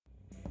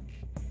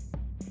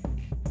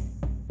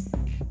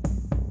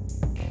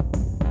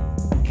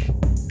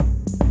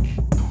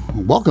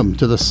welcome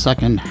to the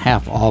second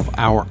half of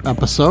our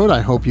episode.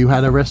 I hope you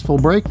had a restful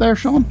break there,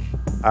 Sean.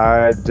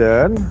 I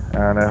did,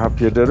 and I hope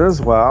you did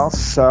as well.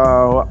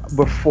 So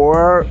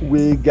before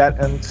we get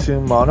into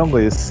Mona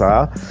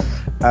Lisa,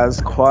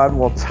 as Claude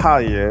will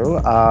tell you,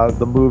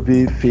 the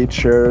movie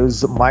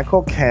features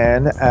Michael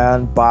Caine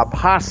and Bob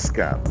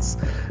Hoskins.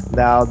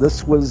 Now,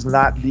 this was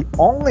not the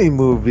only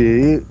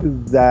movie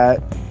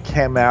that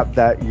came out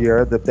that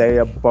year that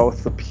they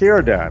both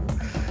appeared in.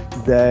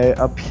 They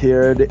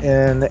appeared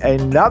in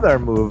another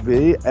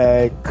movie,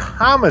 a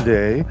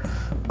comedy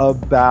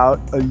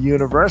about a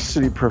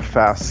university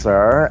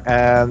professor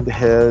and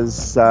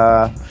his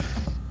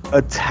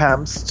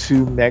attempts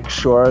to make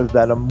sure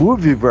that a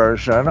movie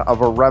version of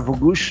a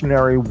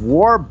Revolutionary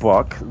War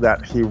book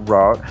that he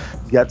wrote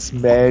gets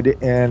made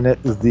in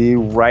the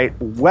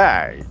right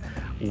way.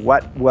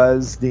 What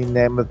was the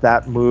name of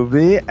that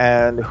movie,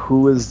 and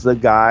who is the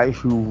guy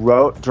who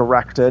wrote,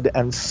 directed,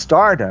 and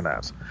starred in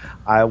it?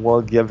 I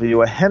will give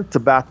you a hint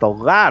about the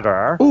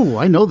latter. Oh,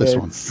 I know this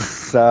one.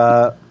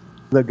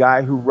 The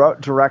guy who wrote,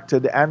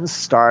 directed, and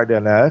starred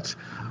in it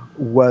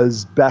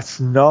was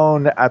best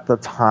known at the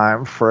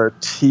time for a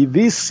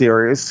TV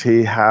series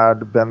he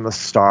had been the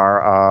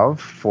star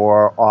of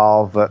for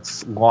all of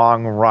its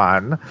long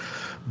run.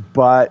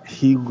 But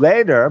he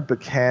later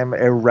became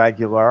a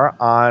regular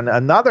on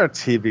another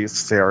TV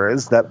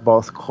series that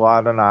both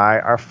Claude and I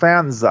are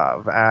fans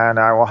of. And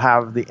I will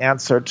have the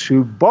answer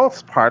to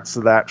both parts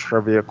of that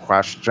trivia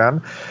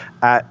question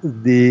at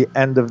the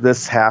end of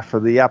this half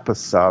of the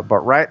episode. But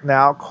right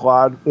now,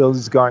 Claude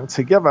is going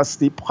to give us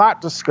the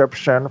plot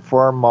description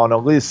for Mona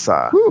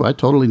Lisa. Ooh, I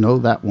totally know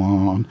that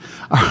one.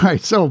 All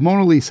right, so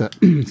Mona Lisa,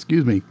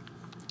 excuse me.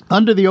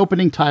 Under the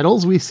opening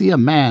titles, we see a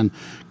man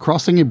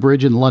crossing a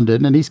bridge in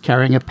London, and he's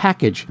carrying a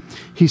package.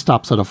 He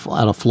stops at a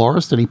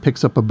florist, and he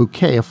picks up a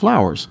bouquet of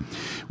flowers.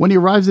 When he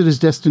arrives at his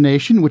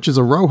destination, which is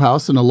a row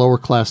house in a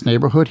lower-class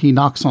neighborhood, he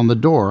knocks on the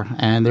door,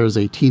 and there's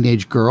a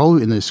teenage girl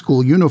in a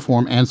school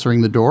uniform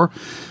answering the door.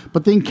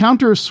 But the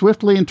encounter is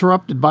swiftly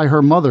interrupted by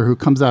her mother, who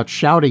comes out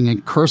shouting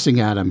and cursing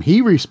at him. He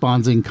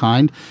responds in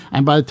kind,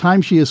 and by the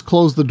time she has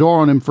closed the door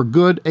on him for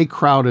good, a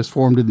crowd is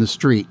formed in the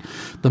street.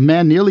 The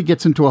man nearly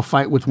gets into a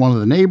fight with one of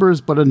the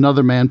neighbors, but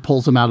another man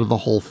pulls him out of the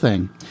whole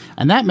thing.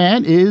 And that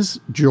man is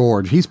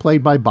George. He's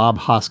played by Bob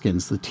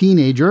Hoskins. The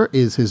teenager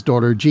is his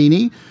daughter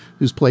Jeannie,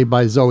 who's played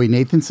by Zoe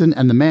Nathanson,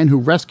 and the man who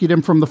rescued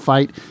him from the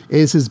fight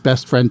is his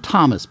best friend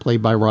Thomas,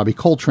 played by Robbie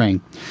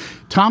Coltrane.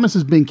 Thomas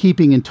has been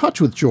keeping in touch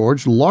with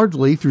George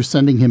largely through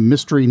sending him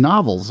mystery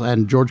novels,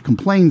 and George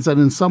complains that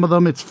in some of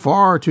them it's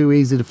far too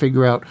easy to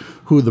figure out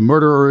who the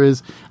murderer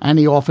is, and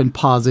he often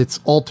posits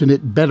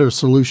alternate, better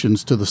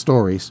solutions to the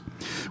stories.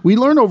 We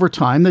learn over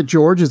time that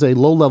George is a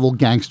low-level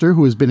gangster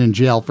who has been in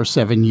jail for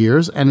 7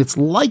 years, and it's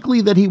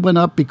likely that he went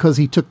up because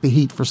he took the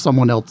heat for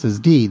someone else's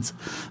deeds.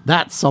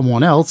 That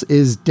someone else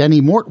is Denny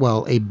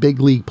Mortwell, a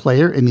big-league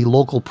player in the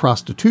local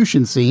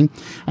prostitution scene,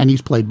 and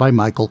he's played by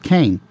Michael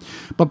Caine.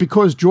 But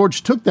because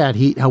George took that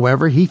heat,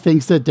 however, he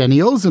thinks that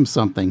Denny owes him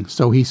something,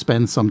 so he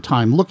spends some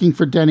time looking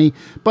for Denny,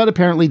 but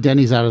apparently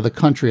Denny's out of the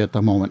country at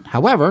the moment.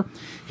 However,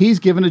 he's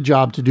given a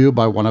job to do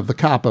by one of the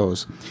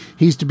capos.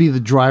 He's to be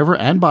the driver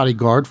and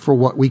bodyguard for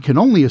what we can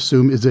only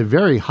assume is a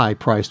very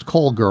high-priced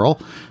call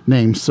girl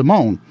named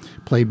Simone,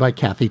 played by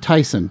Kathy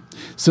Tyson.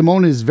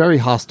 Simone is very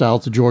hostile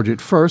to George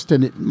at first,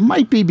 and it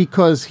might be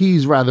because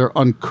he's rather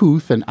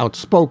uncouth and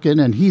outspoken,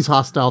 and he's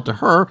hostile to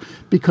her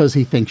because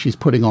he thinks she's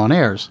putting on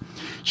airs.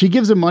 She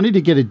gives him money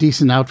to get a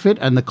decent outfit,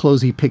 and the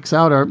clothes he picks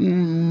out are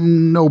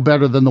no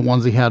better than the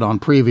ones he had on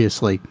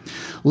previously.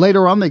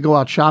 Later on, they go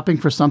out shopping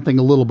for something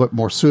a little bit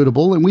more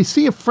suitable, and we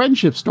see a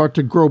friendship start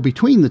to grow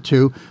between the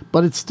two,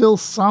 but it's still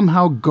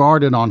somehow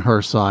guarded on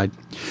her side.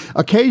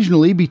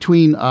 Occasionally,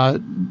 between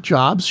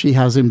jobs, she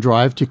has him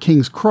drive to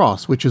King's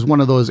Cross, which is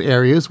one of those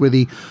areas where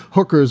the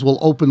hookers will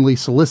openly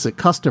solicit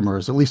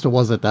customers. At least it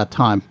was at that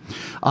time.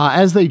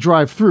 As they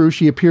drive through,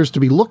 she appears to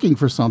be looking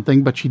for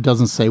something, but she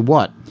doesn't say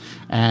what.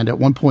 And at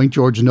one point,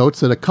 George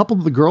notes that a couple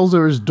of the girls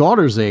are his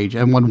daughter's age,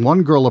 and when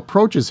one girl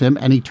approaches him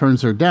and he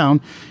turns her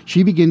down,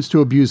 she begins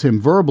to abuse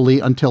him verbally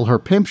until her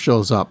pimp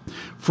shows up.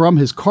 From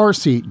his car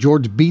seat,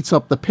 George beats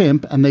up the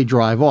pimp, and they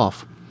drive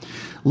off.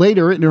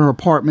 Later, in her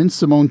apartment,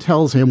 Simone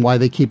tells him why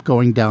they keep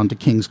going down to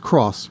King's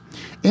Cross.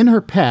 In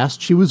her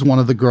past, she was one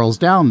of the girls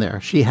down there.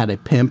 She had a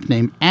pimp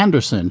named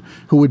Anderson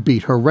who would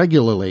beat her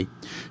regularly.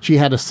 She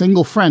had a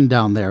single friend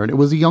down there, and it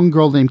was a young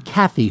girl named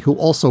Kathy who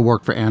also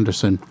worked for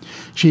Anderson.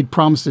 She had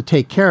promised to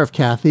take care of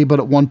Kathy, but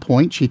at one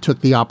point she took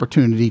the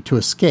opportunity to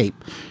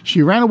escape.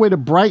 She ran away to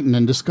Brighton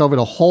and discovered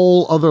a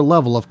whole other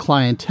level of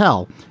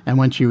clientele, and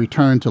when she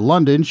returned to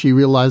London, she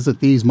realized that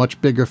these much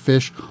bigger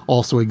fish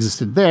also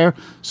existed there,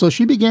 so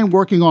she began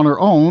working on her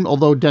own,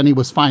 although Denny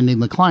was finding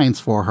the clients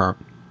for her.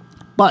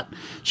 But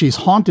she's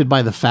haunted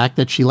by the fact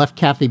that she left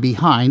Kathy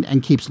behind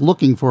and keeps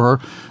looking for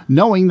her,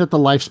 knowing that the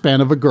lifespan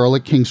of a girl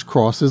at King's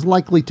Cross is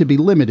likely to be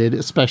limited,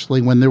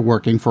 especially when they're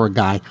working for a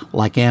guy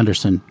like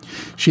Anderson.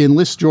 She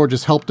enlists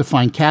George's help to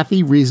find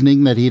Kathy,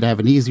 reasoning that he'd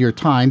have an easier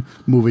time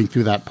moving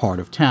through that part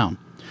of town.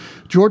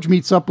 George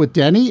meets up with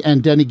Denny,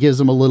 and Denny gives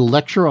him a little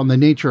lecture on the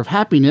nature of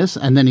happiness,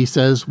 and then he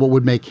says what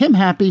would make him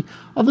happy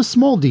are the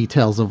small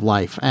details of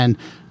life, and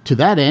to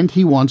that end,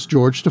 he wants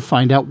George to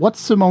find out what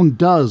Simone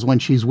does when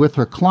she's with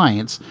her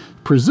clients,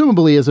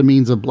 presumably as a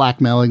means of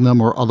blackmailing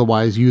them or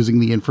otherwise using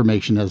the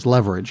information as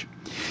leverage.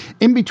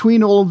 In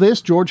between all of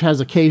this, George has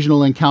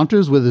occasional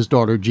encounters with his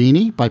daughter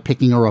Jeannie by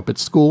picking her up at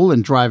school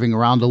and driving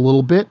around a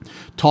little bit,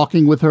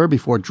 talking with her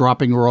before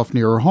dropping her off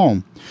near her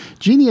home.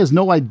 Jeannie has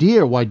no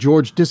idea why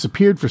George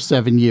disappeared for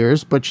 7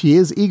 years, but she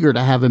is eager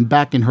to have him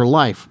back in her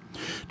life.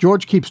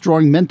 George keeps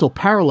drawing mental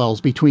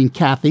parallels between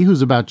Kathy,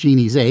 who's about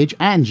Jeannie's age,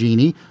 and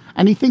Jeannie,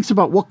 and he thinks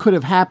about what could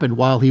have happened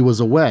while he was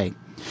away.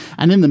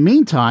 And in the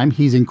meantime,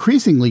 he's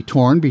increasingly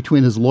torn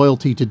between his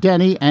loyalty to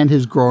Denny and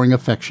his growing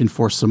affection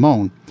for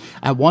Simone.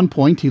 At one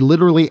point, he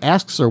literally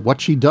asks her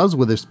what she does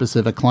with a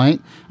specific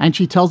client, and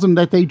she tells him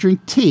that they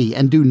drink tea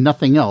and do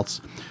nothing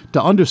else.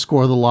 To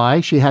underscore the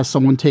lie, she has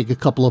someone take a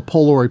couple of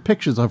Polaroid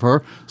pictures of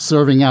her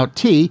serving out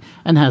tea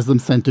and has them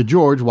sent to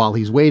George while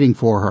he's waiting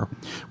for her.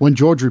 When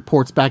George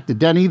reports back to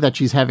Denny that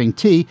she's having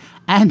tea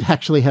and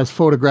actually has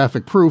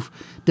photographic proof,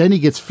 Denny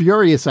gets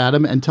furious at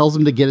him and tells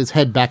him to get his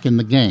head back in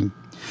the game.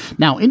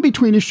 Now, in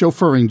between his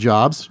chauffeuring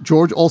jobs,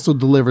 George also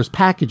delivers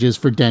packages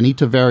for Denny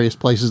to various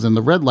places in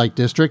the red light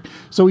district,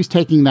 so he's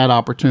taking that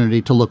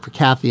opportunity to look for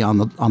Kathy on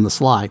the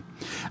sly.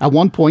 At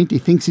one point, he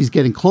thinks he's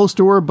getting close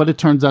to her, but it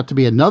turns out to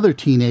be another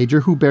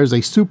teenager who bears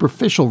a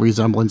superficial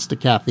resemblance to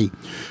Kathy.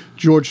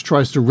 George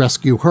tries to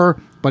rescue her,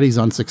 but he's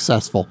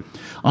unsuccessful.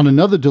 On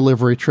another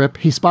delivery trip,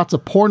 he spots a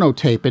porno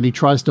tape and he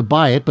tries to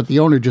buy it, but the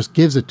owner just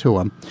gives it to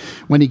him.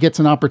 When he gets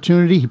an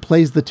opportunity, he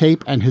plays the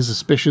tape and his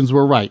suspicions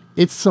were right.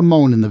 It's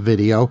Simone in the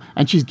video,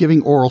 and she's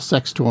giving oral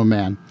sex to a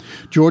man.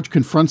 George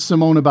confronts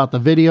Simone about the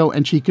video,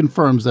 and she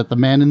confirms that the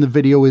man in the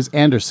video is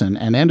Anderson,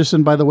 and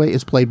Anderson, by the way,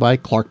 is played by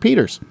Clark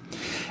Peters.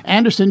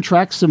 Anderson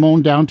tracks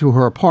Simone down to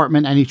her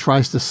apartment and he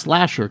tries to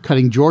slash her,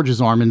 cutting George's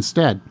arm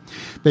instead.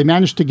 They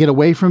manage to get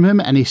away from him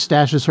and he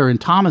stashes her in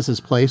Thomas's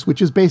place,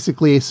 which is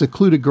basically a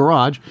secluded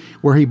garage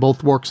where he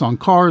both works on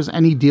cars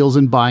and he deals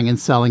in buying and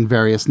selling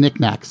various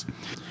knickknacks.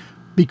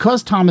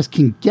 Because Thomas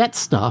can get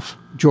stuff,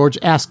 George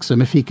asks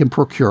him if he can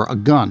procure a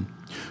gun.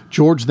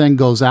 George then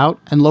goes out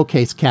and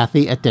locates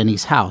Kathy at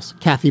Denny's house.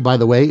 Kathy, by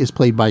the way, is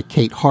played by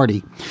Kate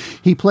Hardy.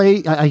 He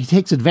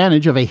takes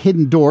advantage of a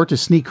hidden door to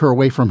sneak her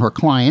away from her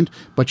client,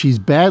 but she's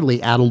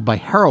badly addled by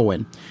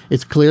heroin.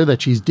 It's clear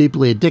that she's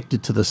deeply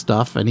addicted to the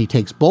stuff, and he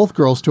takes both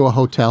girls to a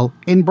hotel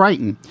in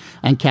Brighton,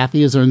 and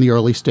Kathy is in the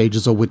early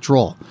stages of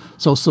withdrawal.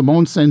 So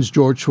Simone sends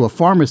George to a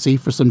pharmacy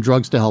for some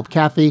drugs to help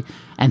Kathy,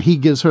 and he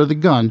gives her the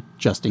gun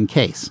just in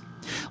case.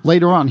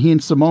 Later on, he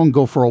and Simone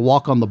go for a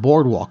walk on the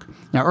boardwalk.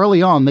 Now,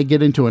 early on, they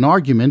get into an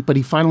argument, but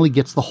he finally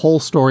gets the whole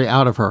story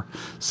out of her.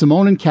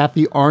 Simone and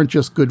Kathy aren't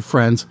just good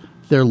friends,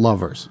 they're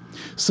lovers.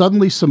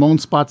 Suddenly, Simone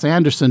spots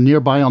Anderson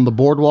nearby on the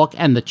boardwalk,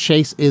 and the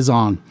chase is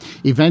on.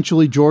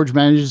 Eventually, George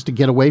manages to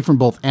get away from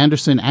both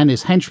Anderson and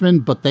his henchmen,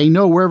 but they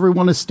know where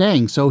everyone is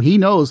staying, so he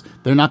knows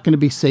they're not going to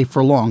be safe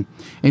for long.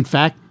 In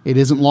fact, it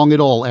isn't long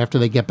at all after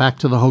they get back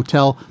to the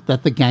hotel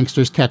that the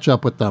gangsters catch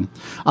up with them.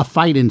 A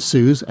fight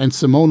ensues, and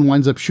Simone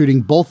winds up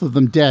shooting both of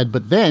them dead,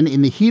 but then,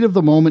 in the heat of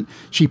the moment,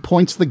 she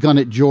points the gun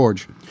at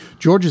George.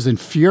 George is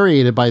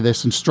infuriated by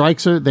this and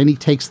strikes her, then he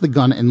takes the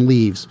gun and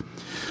leaves.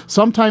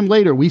 Sometime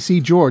later, we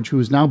see George, who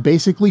is now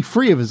basically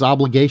free of his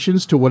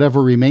obligations to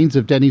whatever remains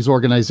of Denny's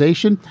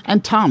organization,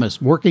 and Thomas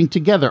working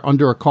together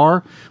under a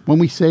car when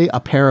we say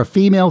a pair of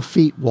female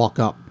feet walk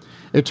up.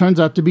 It turns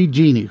out to be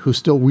Jeannie, who's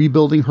still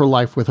rebuilding her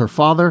life with her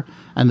father,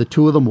 and the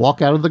two of them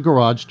walk out of the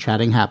garage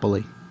chatting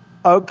happily.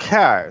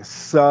 Okay,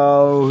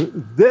 so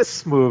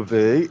this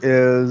movie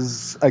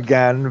is,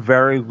 again,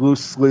 very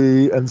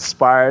loosely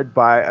inspired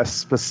by a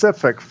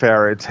specific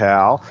fairy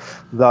tale,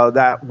 though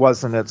that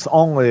wasn't its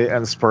only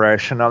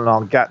inspiration, and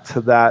I'll get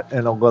to that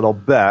in a little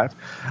bit.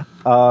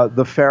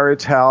 The fairy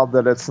tale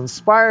that it's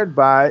inspired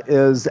by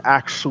is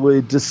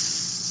actually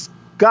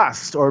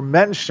discussed or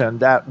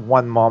mentioned at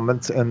one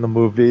moment in the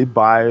movie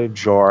by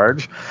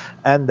George,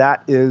 and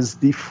that is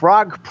The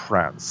Frog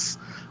Prince,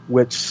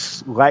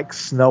 which, like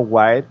Snow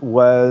White,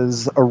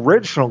 was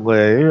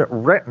originally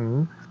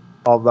written,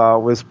 although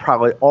it was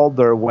probably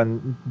older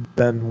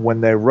than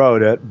when they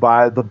wrote it,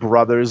 by the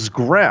Brothers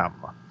Grimm.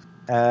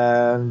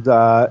 And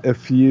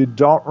if you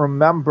don't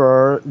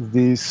remember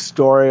the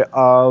story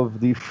of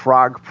The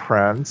Frog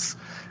Prince,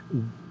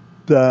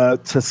 to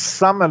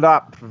sum it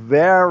up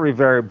very,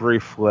 very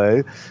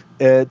briefly,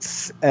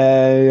 it's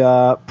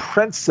a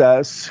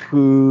princess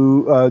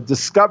who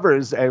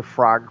discovers a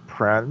frog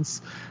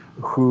prince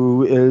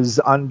who is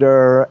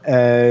under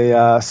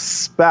a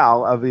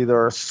spell of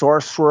either a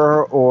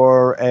sorcerer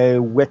or a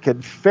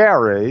wicked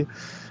fairy,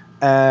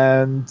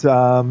 and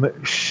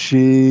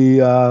she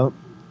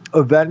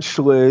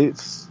eventually,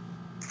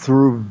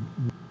 through,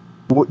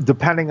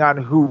 depending on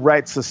who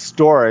writes a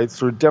story,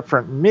 through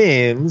different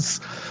means,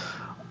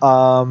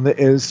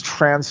 is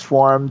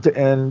transformed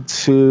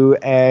into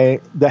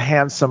the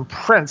handsome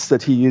prince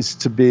that he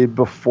used to be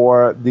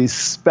before the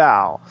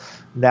spell.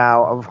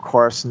 Now, of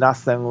course,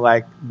 nothing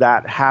like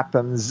that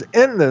happens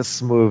in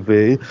this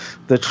movie.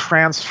 The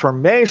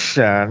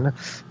transformation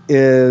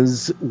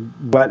is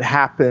what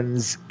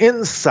happens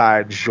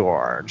inside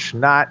George,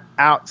 not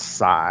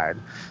outside.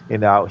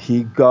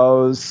 He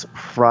goes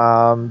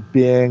from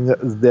being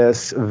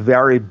this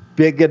very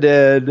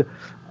bigoted,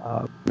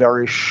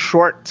 very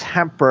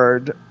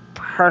short-tempered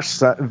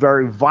person,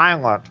 very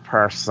violent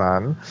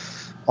person,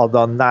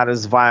 although not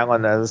as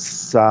violent as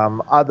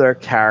some other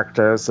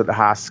characters that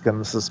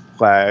Hoskins has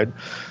played,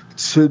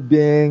 to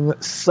being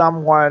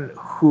someone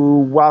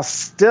who, while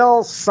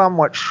still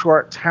somewhat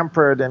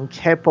short-tempered and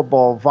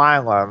capable of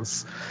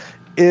violence,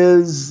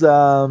 is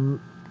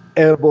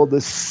able to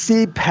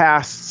see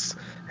past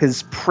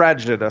his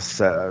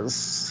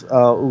prejudices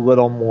a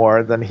little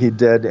more than he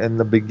did in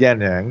the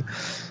beginning.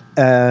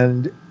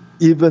 And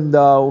even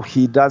though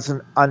he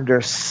doesn't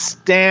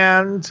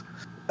understand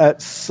in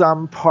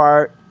some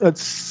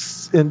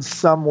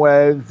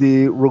way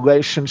the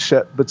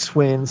relationship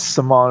between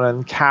Simone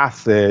and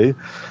Kathy,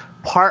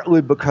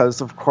 partly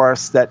because, of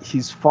course, that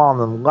he's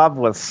fallen in love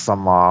with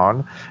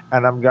Simone,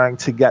 and I'm going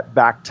to get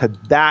back to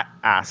that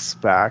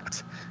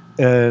aspect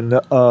in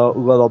a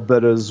little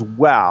bit as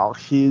well.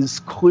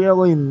 He's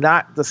clearly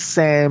not the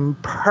same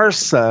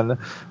person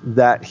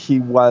that he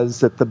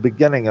was at the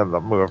beginning of the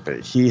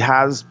movie. He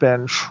has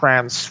been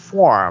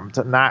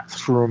transformed, not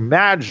through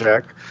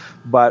magic,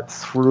 but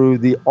through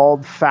the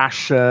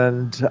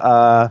old-fashioned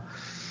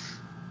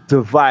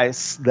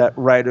device that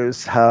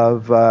writers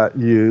have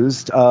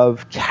used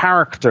of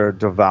character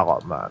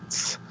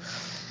development.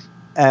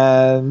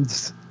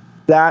 And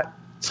that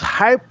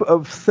type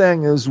of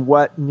thing is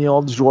what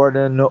Neil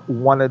Jordan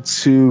wanted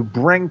to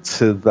bring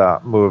to the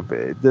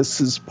movie.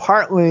 This is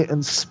partly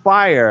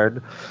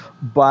inspired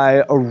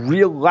by a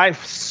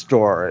real-life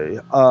story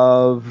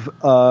of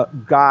a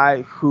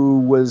guy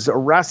who was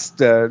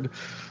arrested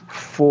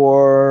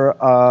for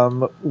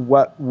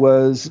what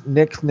was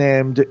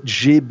nicknamed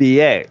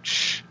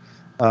GBH,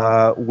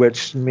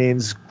 which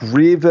means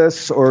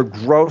grievous or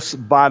gross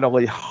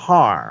bodily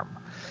harm.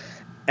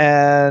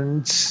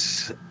 And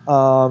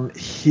when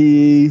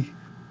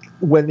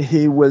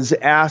he was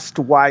asked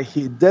why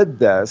he did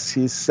this,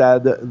 he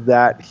said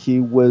that he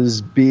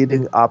was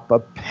beating up a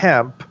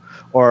pimp,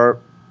 or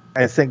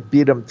I think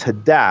beat him to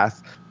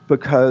death,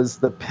 because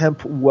the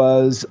pimp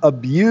was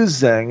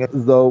abusing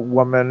the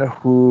women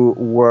who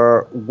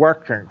were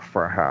working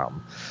for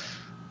him.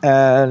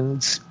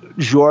 And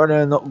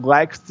Jordan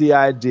liked the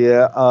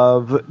idea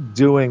of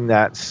doing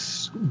a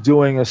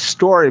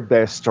story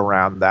based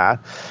around that.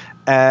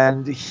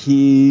 And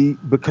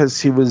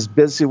because he was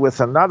busy with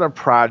another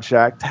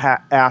project,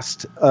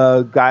 asked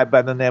a guy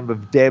by the name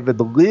of David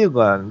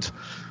Leland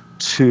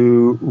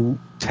to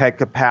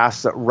take a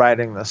pass at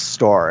writing the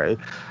story.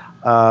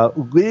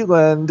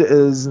 Leland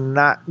is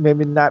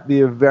maybe not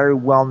be a very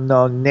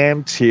well-known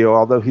name to you,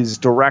 although he's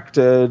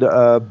directed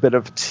a bit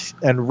of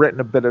and written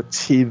a bit of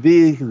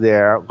TV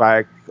there,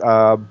 like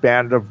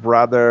Band of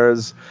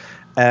Brothers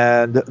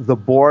and The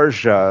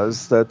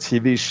Borgias, the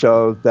TV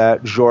show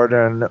that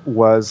Jordan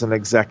was an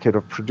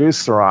executive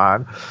producer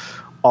on.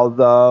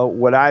 Although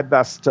what I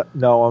best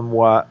know him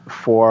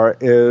for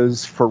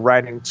is for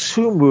writing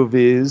 2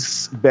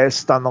 movies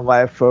based on the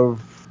life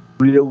of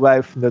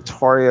real-life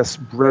notorious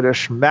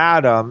British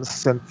madam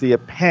Cynthia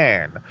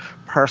Payne,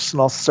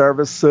 Personal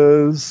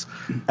Services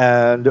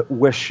and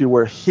Wish You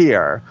Were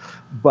Here.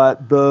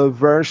 But the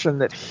version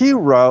that he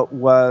wrote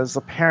was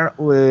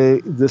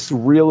apparently this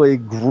really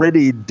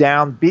gritty,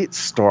 downbeat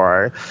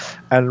story.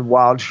 And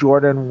while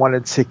Jordan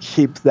wanted to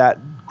keep that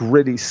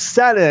gritty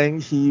setting,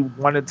 he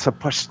wanted to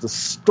push the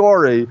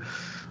story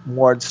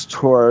more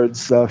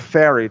towards a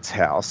fairy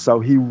tale. So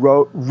he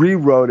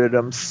rewrote it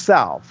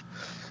himself.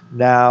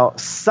 Now,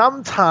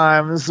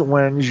 sometimes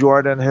when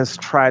Jordan has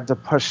tried to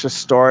push a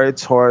story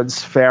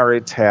towards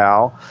fairy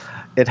tale,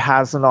 it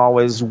hasn't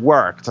always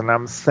worked. And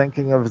I'm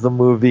thinking of the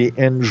movie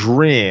In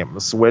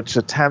Dreams, which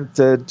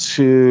attempted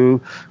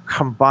to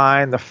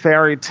combine the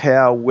fairy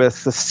tale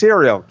with the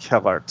serial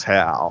killer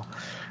tale.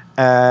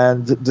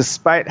 And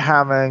despite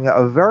having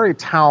a very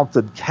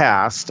talented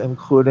cast,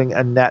 including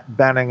Annette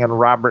Bening and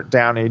Robert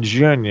Downey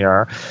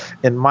Jr.,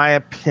 in my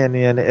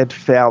opinion, it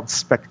failed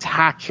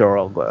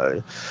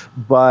spectacularly.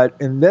 But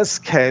in this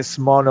case,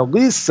 Mona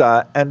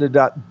Lisa ended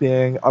up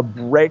being a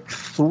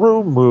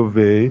breakthrough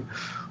movie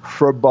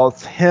for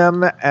both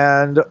him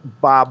and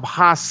Bob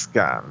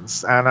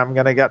Hoskins. And I'm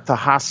going to get to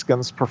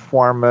Hoskins'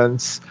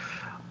 performance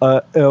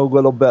a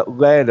little bit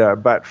later.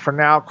 But for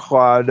now,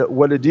 Claude,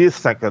 what did you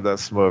think of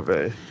this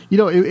movie?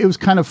 It was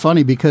kind of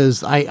funny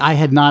because I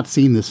had not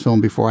seen this film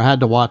before. I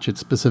had to watch it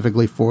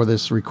specifically for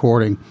this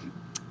recording.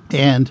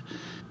 And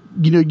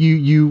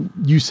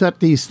you set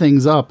these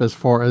things up as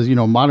far as,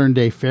 modern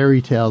day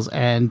fairy tales,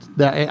 and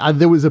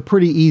there was a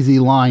pretty easy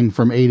line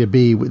from A to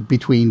B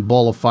between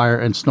Ball of Fire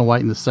and Snow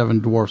White and the Seven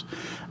Dwarfs,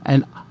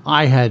 and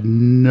I had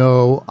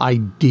no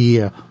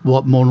idea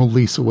what Mona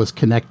Lisa was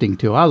connecting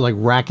to. I was like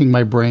racking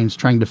my brains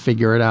trying to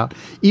figure it out,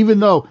 even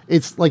though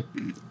it's like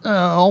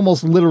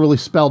almost literally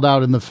spelled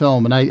out in the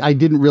film, and I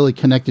didn't really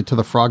connect it to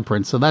the frog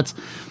print. So that's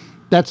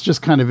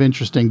just kind of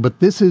interesting. But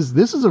this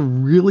is a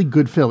really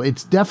good film.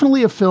 It's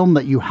definitely a film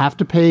that you have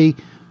to pay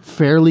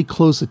fairly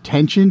close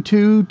attention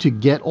to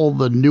get all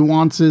the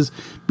nuances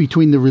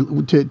between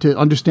to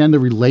understand the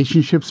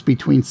relationships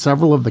between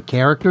several of the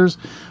characters.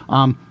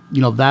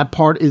 That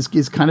part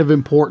is kind of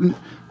important.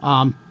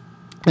 And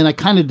I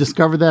kind of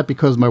discovered that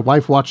because my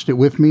wife watched it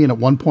with me, and at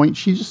one point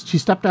she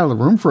stepped out of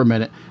the room for a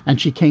minute, and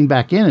she came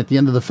back in at the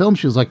end of the film.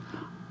 She was like,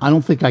 I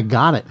don't think I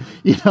got it,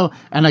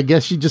 and I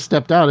guess she just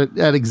stepped out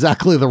at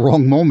exactly the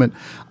wrong moment.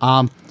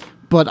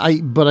 But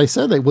I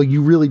said that, well,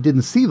 you really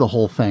didn't see the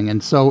whole thing.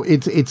 And so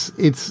it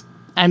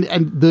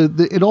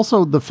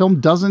also, the film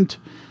doesn't,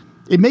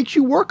 it makes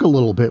you work a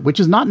little bit, which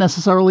is not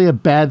necessarily a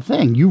bad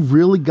thing. You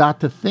really got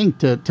to think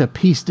to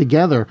piece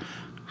together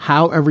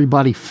how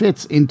everybody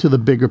fits into the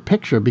bigger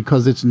picture,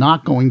 because it's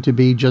not going to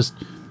be just,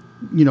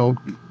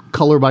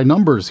 color by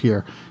numbers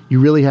here. You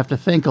really have to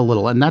think a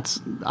little, and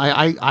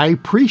I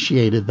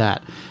appreciated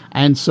that.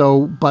 And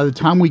so by the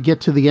time we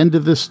get to the end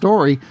of this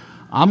story,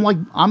 I'm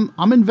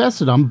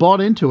invested. I'm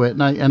bought into it,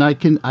 and I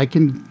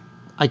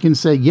can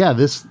say, yeah,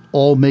 this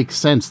all makes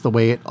sense the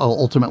way it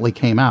ultimately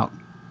came out.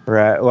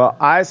 Right. Well,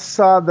 I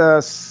saw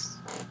this.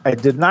 I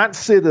did not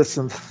see this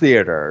in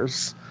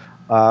theaters.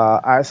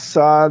 I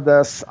saw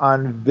this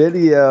on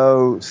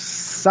video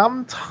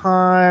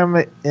sometime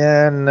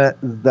in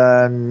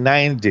the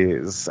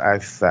 90s, I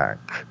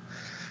think.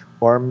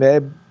 Or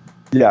maybe,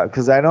 yeah,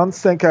 because I don't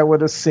think I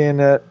would have seen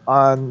it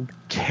on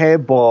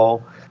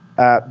cable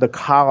at the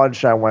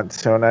college I went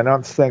to, and I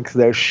don't think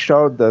they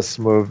showed this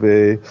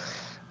movie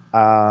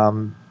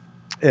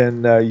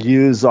in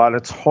Hughes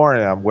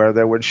Auditorium, where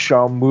they would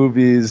show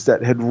movies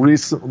that had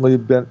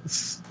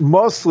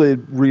mostly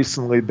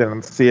recently been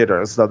in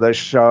theaters, though they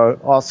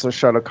also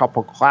showed a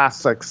couple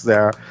classics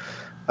there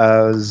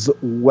as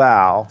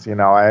well.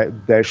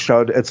 They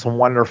showed It's a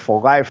Wonderful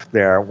Life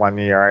there one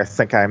year. I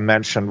think I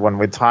mentioned when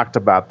we talked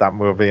about that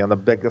movie, and the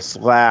biggest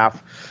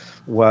laugh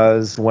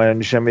was when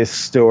Jimmy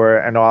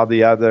Stewart and all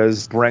the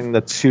others bring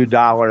the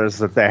 $2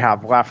 that they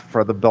have left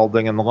for the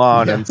building and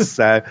loan and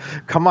say,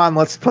 come on,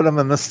 let's put them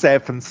in the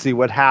safe and see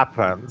what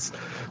happens.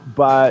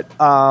 But,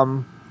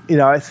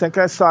 I think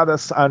I saw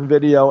this on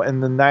video in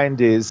the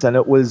 90s, and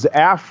it was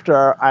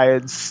after I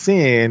had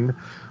seen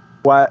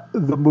what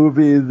the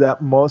movie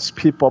that most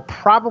people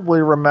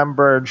probably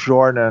remember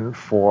Jordan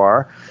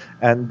for,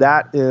 and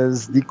that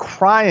is The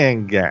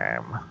Crying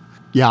Game.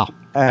 Yeah.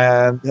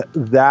 And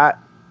that,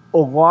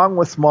 along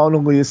with Mona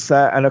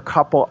Lisa and a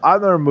couple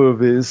other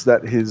movies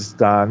that he's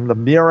done, The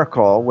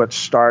Miracle, which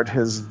starred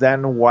his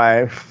then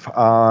wife,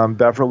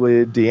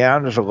 Beverly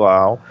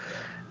D'Angelo,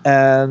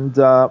 and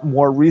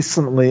more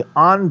recently,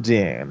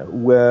 Ondine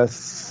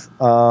with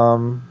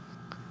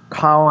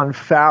Colin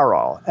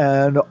Farrell.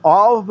 And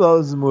all of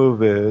those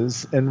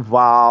movies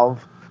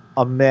involve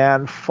a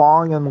man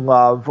falling in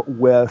love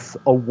with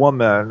a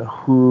woman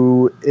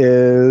who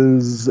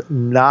is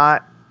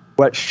not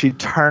what she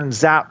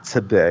turns out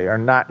to be, or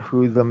not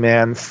who the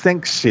man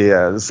thinks she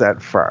is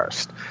at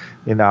first.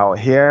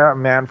 Here a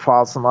man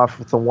falls in love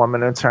with a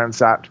woman who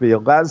turns out to be a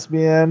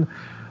lesbian.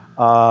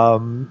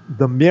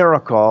 The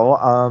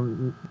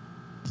Miracle,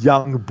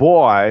 young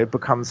boy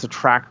becomes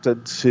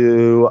attracted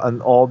to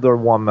an older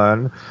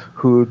woman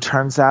who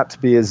turns out to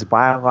be his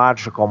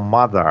biological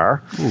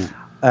mother.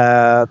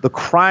 The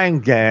Crying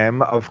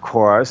Game, of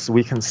course,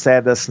 we can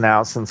say this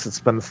now since it's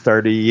been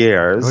 30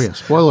 years. Oh, yeah,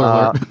 spoiler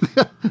alert.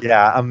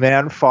 Yeah, a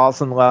man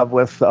falls in love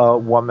with a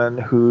woman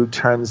who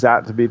turns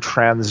out to be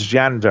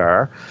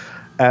transgender.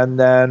 And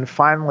then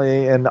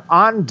finally, in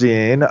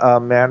Ondine, a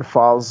man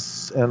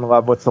falls in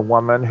love with a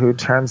woman who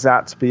turns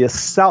out to be a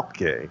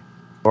Selkie,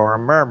 or a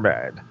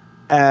mermaid.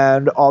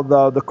 And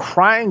although The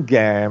Crying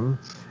Game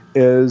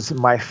is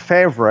my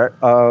favorite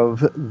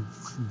of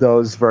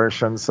those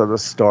versions of the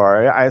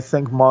story, I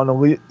think Mona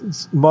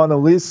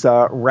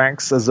Lisa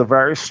ranks as a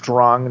very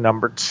strong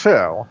number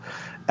 2.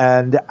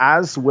 And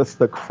as with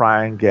The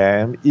Crying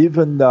Game,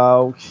 even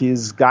though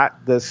he's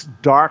got this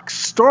dark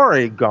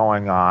story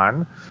going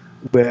on,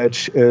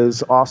 which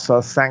is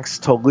also thanks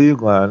to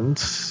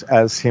Leland,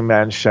 as he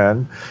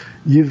mentioned,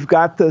 you've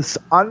got this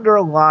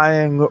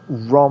underlying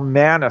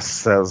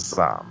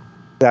romanticism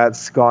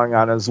that's going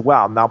on as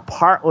well. Now,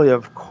 partly,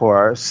 of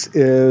course,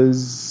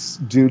 is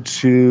due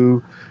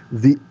to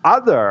the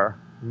other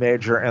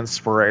major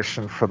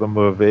inspiration for the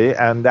movie,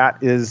 and that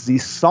is the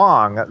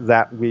song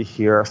that we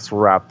hear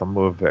throughout the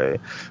movie,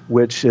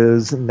 which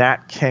is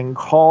Nat King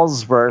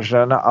Cole's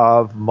version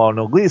of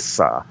Mona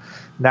Lisa.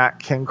 Nat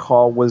King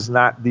Cole was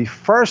not the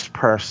first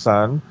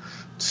person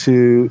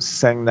to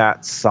sing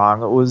that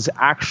song. It was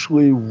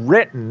actually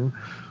written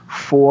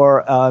for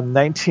a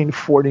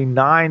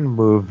 1949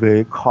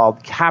 movie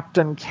called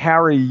Captain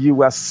Carey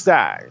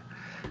USA.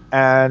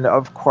 And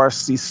of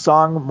course, the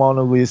song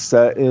Mona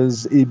Lisa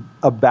is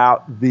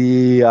about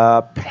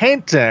the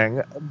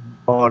painting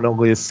Mona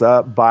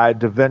Lisa by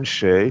Da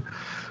Vinci.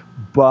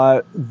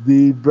 But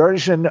the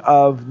version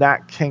of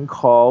Nat King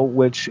Cole,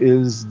 which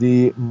is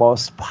the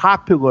most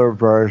popular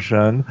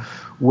version,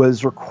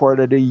 was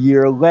recorded a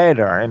year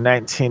later in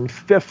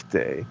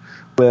 1950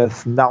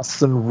 with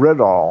Nelson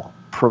Riddle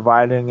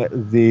providing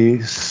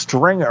the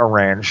string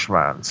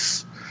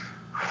arrangements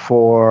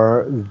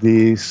for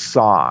the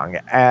song.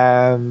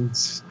 And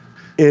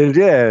it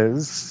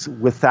is,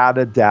 without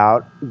a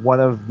doubt, one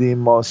of the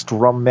most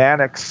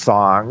romantic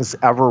songs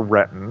ever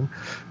written,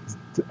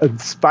 in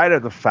spite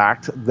of the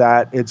fact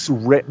that it's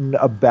written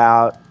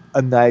about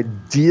an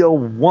ideal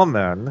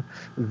woman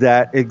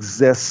that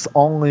exists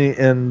only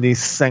in the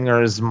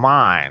singer's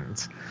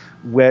mind,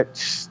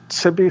 which,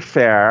 to be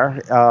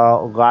fair, a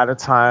lot of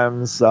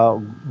times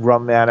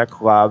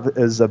romantic love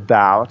is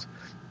about,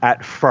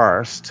 at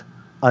first,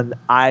 an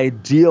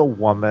ideal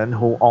woman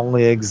who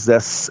only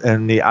exists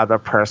in the other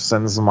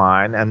person's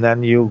mind, and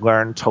then you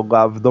learn to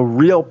love the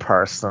real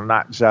person,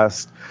 not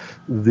just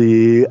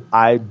the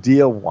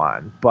ideal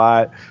one.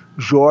 But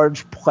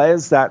George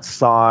plays that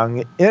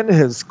song in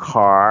his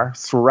car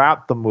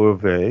throughout the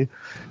movie,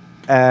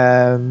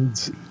 and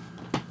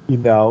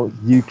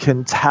you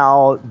can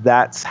tell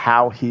that's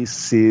how he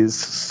sees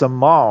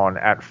Simone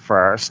at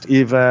first,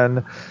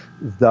 even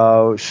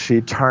though she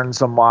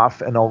turns him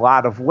off in a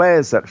lot of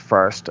ways at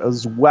first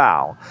as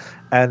well.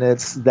 And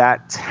it's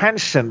that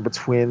tension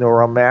between the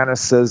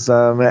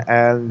romanticism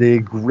and the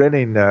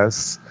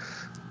grittiness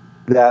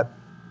that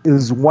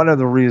is one of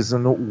the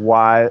reasons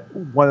why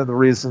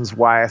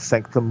I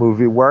think the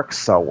movie works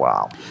so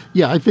well.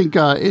 Yeah, I think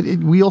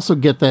we also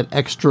get that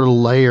extra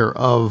layer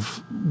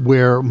of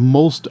where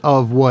most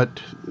of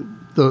what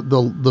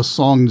the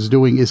song's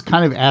doing is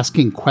kind of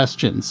asking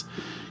questions.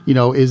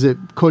 Is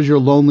it because you're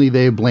lonely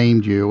they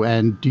blamed you?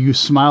 And do you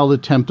smile to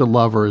tempt a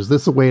lover? Is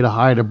this a way to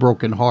hide a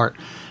broken heart?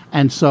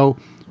 And so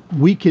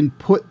we can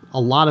put a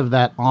lot of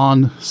that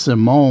on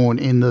Simone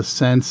in the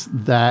sense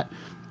that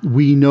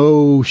we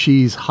know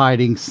she's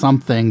hiding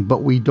something,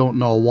 but we don't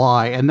know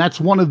why. And that's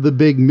one of the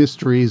big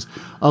mysteries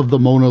of the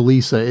Mona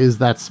Lisa, is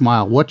that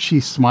smile. What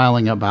she's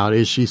smiling about.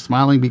 Is she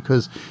smiling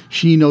because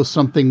she knows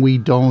something we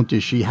don't?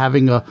 Is she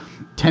having a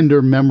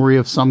tender memory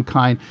of some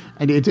kind?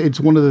 And it's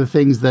one of the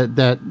things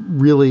that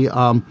really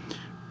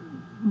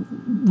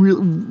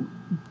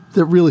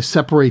really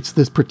separates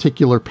this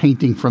particular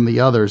painting from the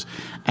others.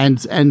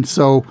 And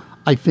so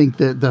I think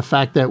that the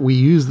fact that we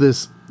use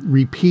this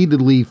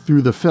repeatedly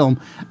through the film,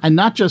 and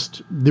not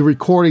just the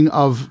recording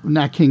of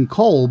Nat King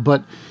Cole,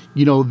 but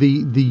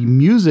the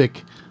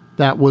music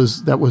that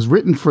was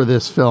written for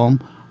this film.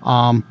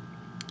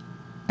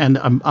 And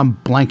I'm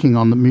blanking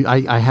on the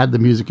I had the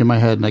music in my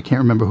head and I can't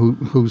remember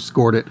who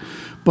scored it,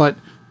 but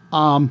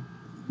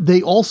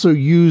they also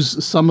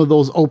use some of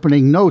those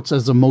opening notes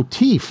as a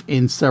motif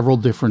in several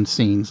different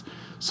scenes.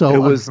 So it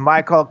was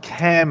Michael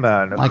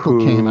Kamen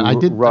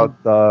who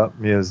wrote the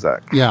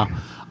music. Yeah.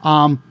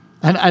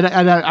 And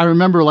I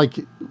remember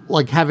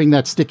like having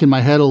that stick in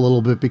my head a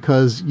little bit,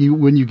 because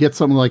when you get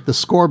something like the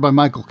score by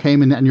Michael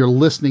Kamen and you're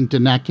listening to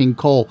Nat King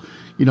Cole,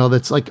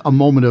 that's like a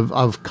moment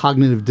of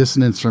cognitive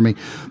dissonance for me.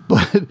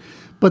 But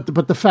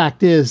the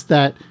fact is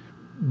that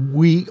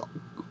we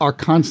are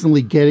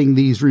constantly getting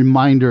these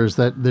reminders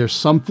that there's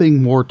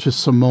something more to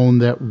Simone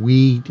that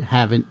we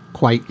haven't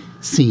quite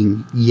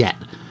seen yet.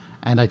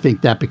 And I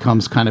think that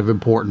becomes kind of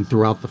important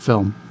throughout the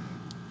film.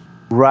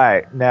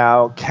 Right.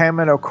 Now,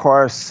 Kamen, of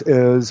course,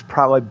 is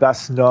probably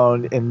best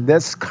known in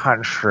this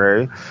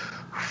country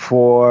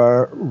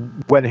for,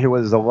 when he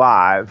was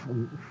alive,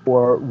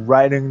 for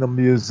writing the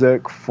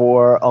music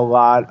for a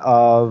lot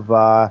of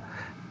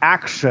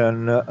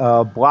action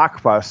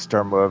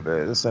blockbuster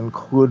movies,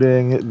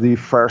 including the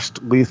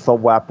first Lethal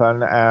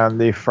Weapon and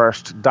the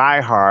first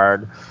Die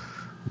Hard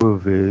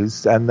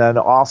movies. And then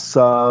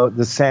also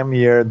the same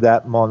year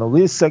that Mona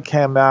Lisa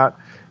came out,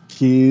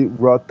 he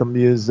wrote the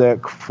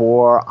music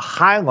for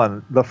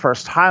the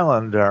first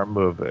Highlander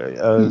movie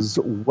as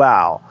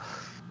well.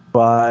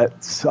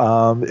 But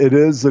it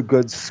is a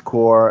good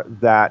score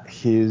that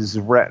he's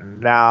written.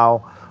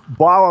 Now,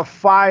 Ball of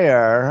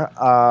Fire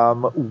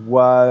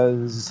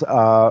was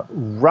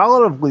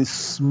relatively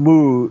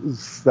smooth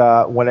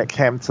when it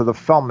came to the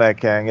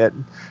filmmaking. It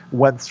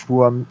went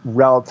through a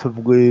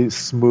relatively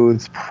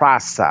smooth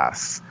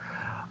process.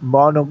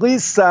 Mona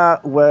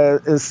Lisa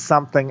is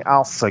something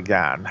else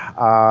again.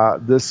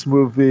 This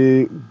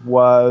movie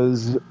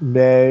was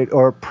made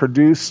or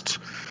produced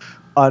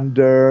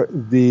under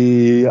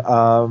the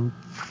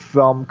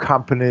film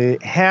company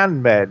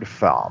Handmade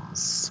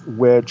Films,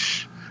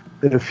 which,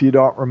 if you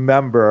don't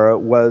remember,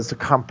 was a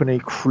company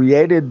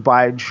created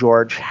by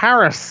George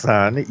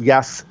Harrison.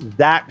 Yes,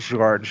 that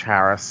George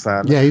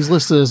Harrison. Yeah, he's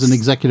listed as an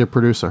executive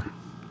producer.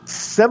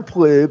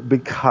 Simply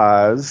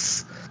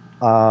because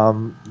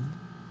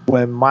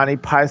when Monty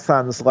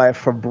Python's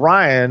Life of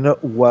Brian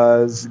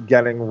was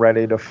getting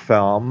ready to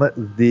film,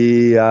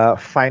 the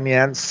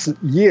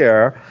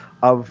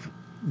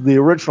the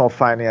original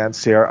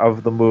financier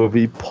of the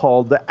movie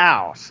pulled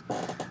out.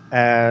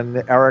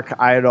 And Eric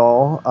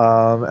Idle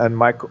and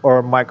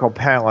Michael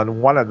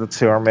Palin, one of the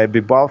two, or maybe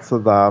both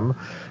of them,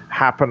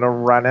 happened to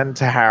run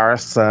into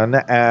Harrison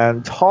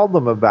and told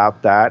them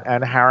about that.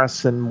 And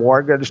Harrison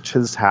mortgaged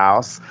his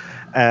house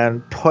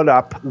and put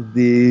up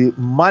the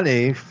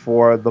money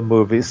for the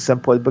movie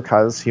simply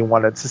because he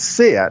wanted to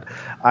see it.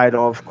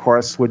 Idle, of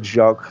course, would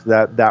joke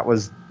that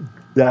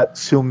that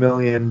 $2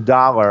 million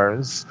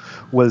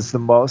was the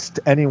most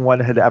anyone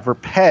had ever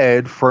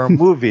paid for a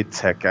movie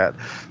ticket.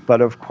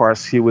 But of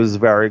course, he was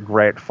very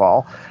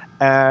grateful.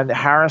 And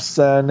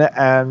Harrison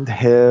and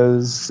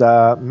his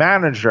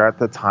manager at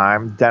the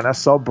time,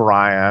 Dennis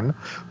O'Brien,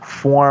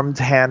 formed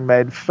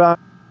Handmade Films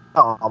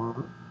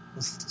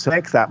to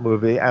make that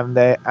movie, and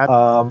they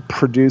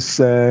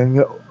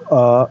producing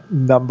a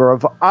number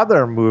of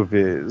other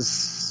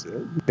movies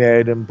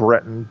made in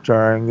Britain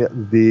during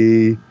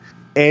the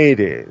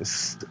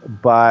 80s.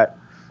 But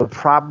the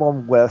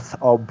problem with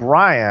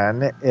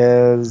O'Brien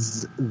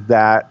is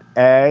that,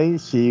 A,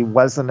 he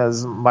wasn't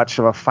as much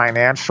of a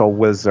financial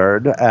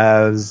wizard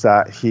as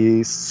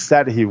he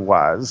said he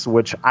was,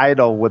 which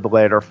Idle would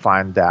later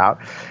find out.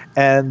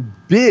 And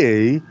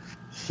B,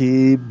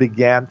 he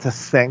began to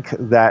think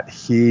that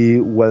he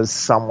was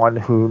someone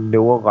who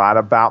knew a lot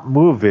about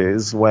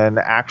movies, when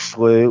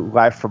actually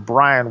Life of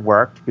Brian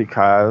worked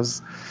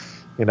because,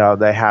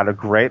 they had a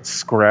great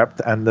script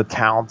and the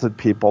talented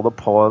people to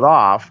pull it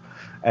off,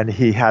 and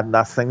he had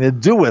nothing to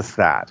do with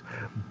that.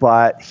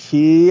 But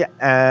he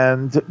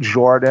and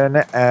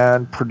Jordan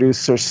and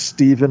producer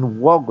Stephen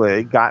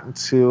Woolley got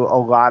into a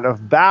lot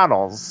of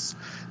battles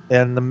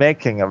in the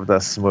making of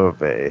this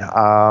movie.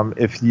 I'm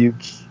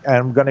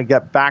going to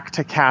get back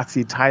to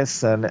Kathy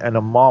Tyson in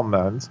a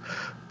moment,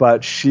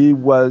 but she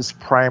was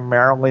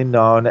primarily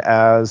known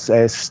as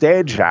a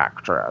stage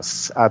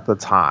actress at the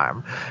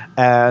time.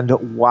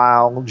 And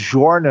while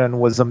Jordan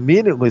was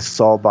immediately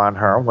sold on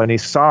her when he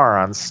saw her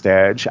on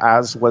stage,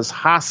 as was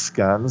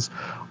Hoskins,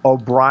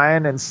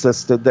 O'Brien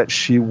insisted that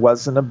she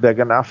wasn't a big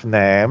enough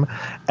name,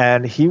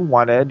 and he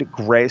wanted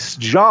Grace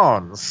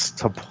Jones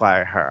to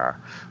play her,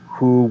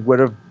 who would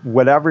have,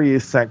 whatever you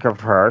think of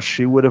her,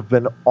 she would have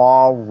been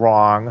all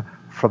wrong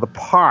for the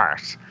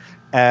part.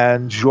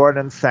 And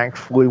Jordan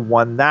thankfully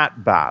won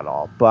that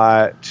battle.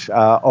 But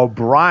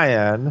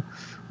O'Brien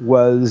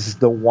was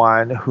the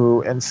one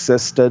who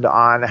insisted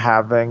on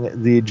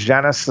having the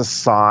Genesis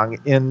song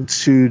In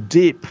Too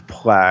Deep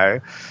play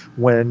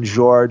when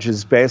George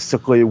is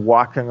basically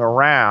walking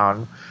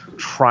around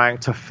trying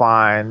to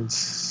find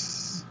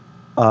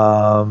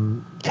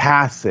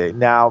Kathy.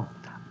 Now,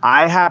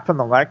 I happen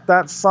to like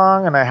that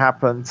song, and I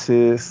happen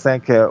to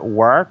think it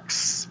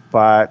works,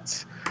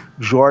 but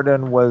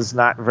Jordan was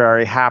not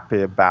very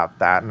happy about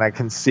that. And I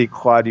can see,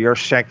 Claude, you're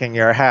shaking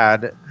your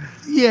head.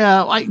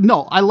 Yeah,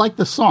 I like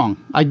the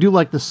song. I do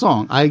like the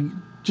song. I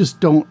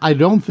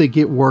don't think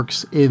it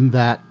works in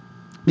that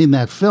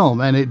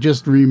film. And it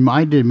just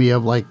reminded me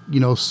of,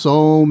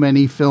 so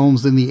many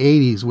films in the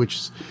 80s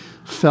which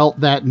felt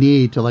that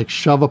need to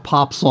shove a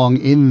pop song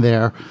in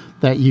there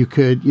that you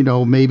could,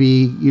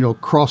 maybe,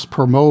 cross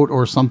promote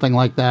or something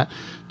like that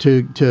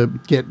to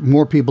get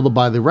more people to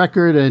buy the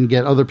record and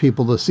get other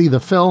people to see the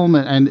film.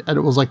 And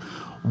it was like,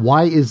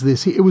 why is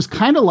this? It was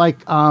kind of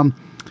like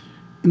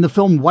in the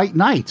film White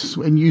Nights,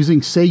 and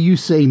using Say You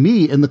Say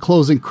Me in the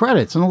closing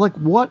credits. And I'm like,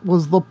 what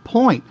was the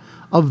point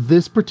of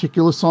this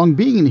particular song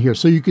being in here?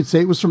 So you could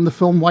say it was from the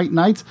film White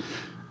Nights.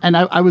 And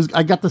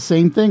I got the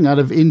same thing out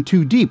of In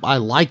Too Deep. I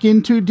like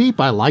In Too Deep.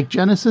 I like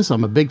Genesis.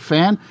 I'm a big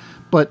fan.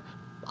 But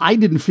I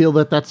didn't feel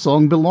that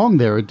song belonged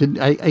there. It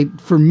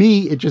didn't. For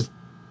me, it just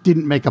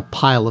didn't make a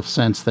pile of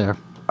sense there.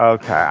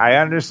 Okay, I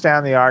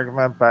understand the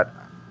argument, but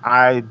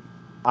I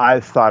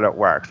thought it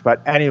worked.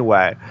 But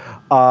anyway,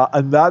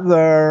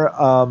 another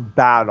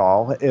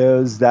battle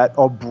is that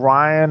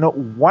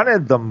O'Brien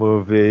wanted the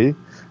movie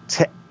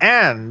to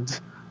end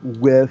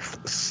with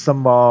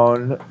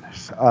Simone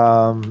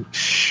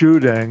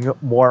shooting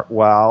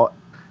Mortwell.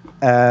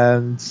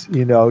 And,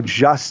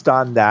 just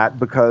on that,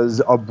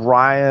 because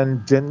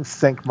O'Brien didn't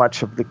think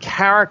much of the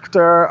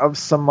character of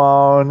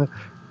Simone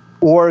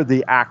or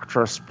the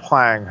actress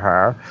playing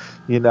her.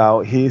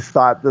 He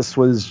thought this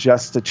was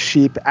just a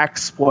cheap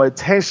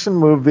exploitation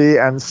movie,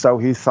 and so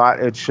he thought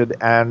it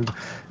should end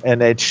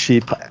in a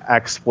cheap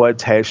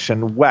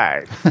exploitation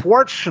way.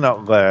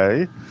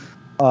 Fortunately,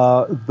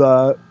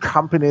 the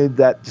company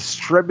that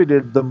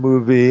distributed the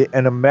movie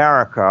in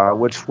America,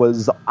 which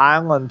was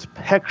Island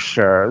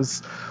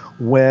Pictures,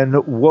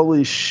 when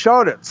Woolley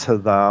showed it to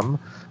them,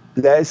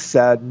 they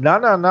said,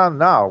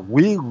 no,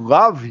 we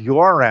love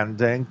your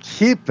ending,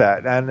 keep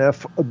it. And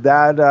if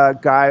that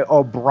guy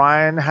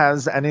O'Brien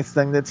has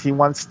anything that he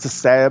wants to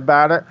say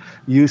about it,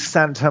 you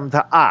send him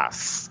to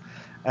us.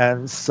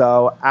 And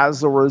so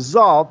as a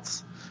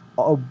result,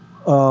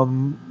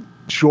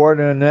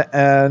 Jordan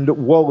and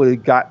Woolley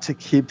got to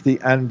keep the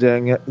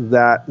ending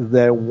that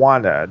they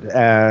wanted.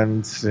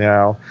 And,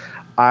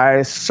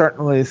 I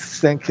certainly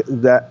think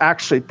that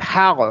actually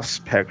Palace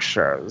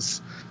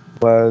Pictures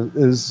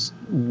is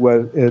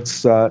what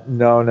it's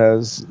known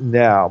as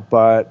now.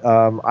 But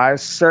I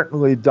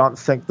certainly don't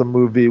think the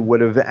movie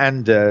would have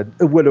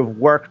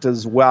worked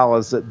as well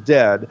as it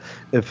did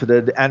if it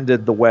had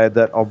ended the way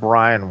that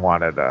O'Brien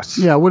wanted it.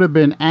 Yeah, it would have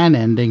been an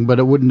ending, but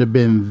it wouldn't have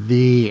been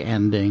the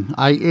ending.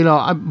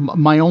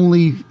 My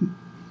only,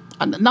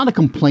 not a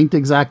complaint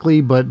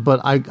exactly,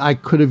 but I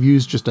could have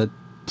used just a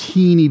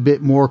teeny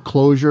bit more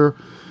closure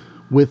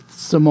with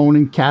Simone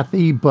and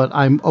Kathy, but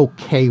I'm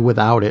okay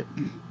without it,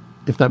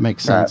 if that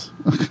makes sense.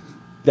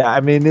 Yeah,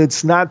 I mean,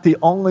 it's not the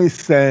only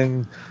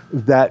thing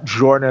that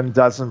Jordan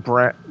doesn't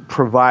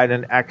provide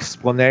an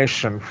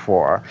explanation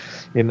for.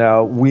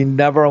 We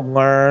never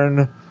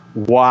learn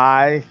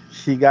why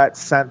he got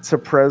sent to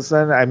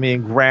prison. I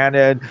mean,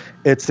 granted,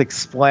 it's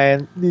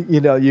explained,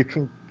 you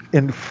can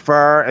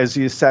infer, as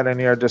you said in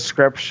your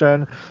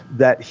description,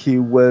 that he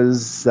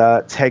was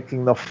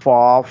taking the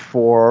fall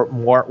for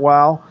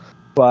Mortwell,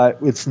 but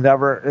it's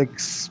never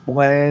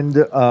explained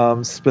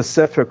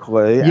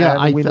specifically.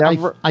 Yeah,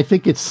 And I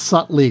think it's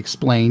subtly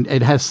explained.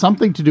 It has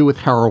something to do with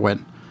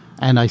heroin,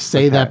 and I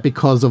say that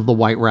because of the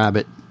White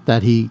Rabbit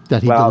that he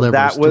delivers.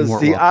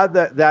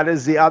 That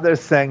is the other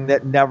thing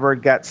that never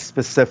gets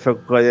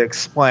specifically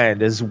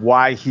explained, is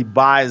why he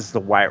buys the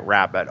White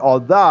Rabbit.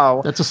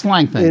 Although that's a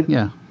slang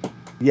thing.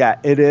 Yeah,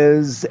 it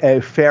is a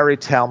fairy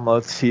tale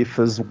motif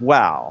as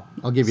well.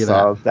 I'll give you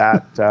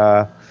that.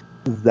 So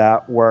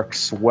that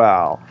works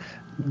well.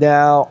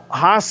 Now,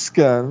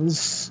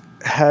 Hoskins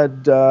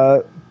had,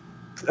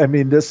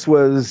 this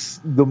was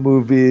the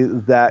movie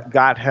that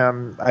got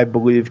him, I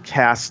believe,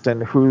 cast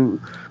in Who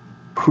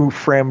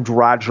Framed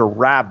Roger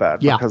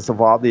Rabbit because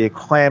of all the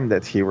acclaim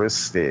that he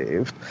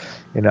received.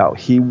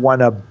 He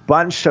won a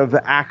bunch of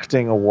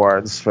acting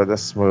awards for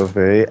this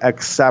movie,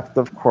 except,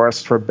 of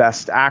course, for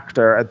Best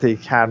Actor at the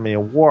Academy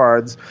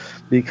Awards,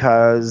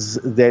 because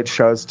they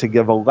chose to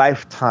give a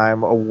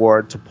Lifetime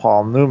Award to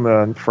Paul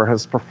Newman for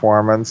his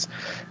performance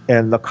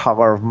in The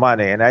Color of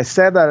Money. And I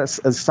say that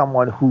as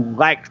someone who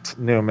liked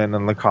Newman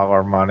in The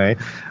Color of Money.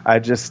 I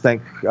just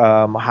think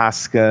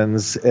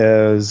Hoskins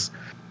is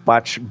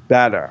much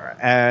better.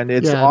 And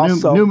it's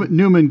also...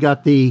 Newman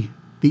got the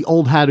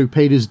old hat who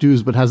paid his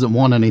dues but hasn't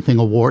won anything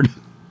award.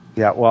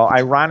 Yeah, well,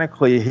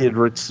 ironically, he had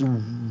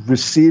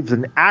received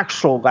an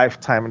actual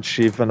Lifetime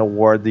Achievement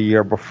Award the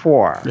year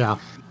before. Yeah.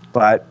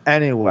 But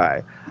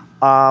anyway,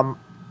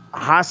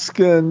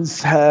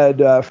 Hoskins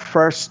had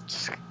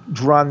first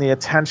drawn the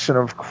attention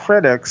of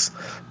critics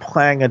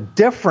playing a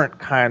different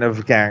kind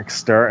of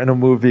gangster in a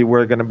movie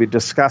we're going to be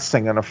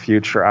discussing in a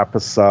future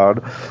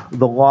episode,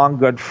 The Long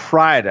Good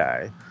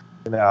Friday.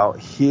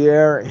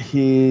 Here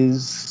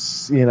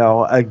he's,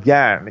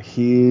 again,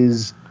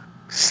 he's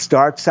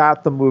starts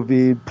out the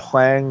movie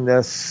playing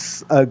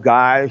a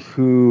guy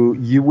who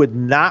you would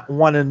not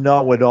want to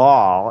know at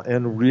all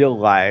in real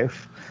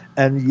life.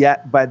 And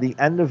yet by the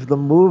end of the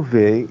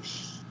movie,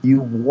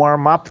 you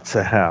warm up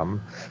to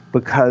him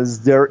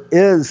because there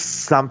is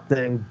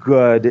something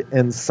good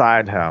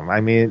inside him.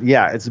 I mean,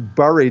 yeah, it's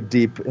buried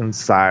deep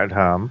inside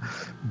him,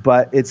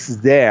 but it's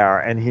there,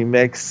 and he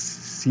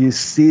makes you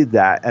see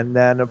that. And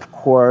then, of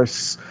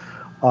course,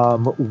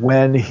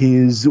 when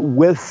he's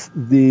with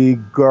the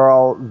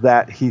girl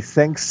that he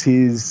thinks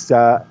is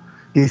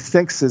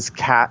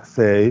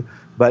Kathy,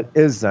 but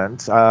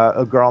isn't,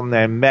 a girl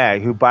named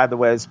May, who, by the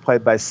way, is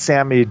played by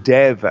Sammy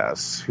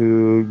Davis,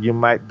 who you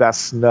might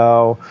best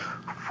know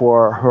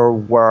for her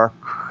work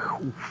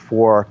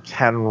for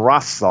Ken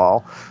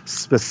Russell,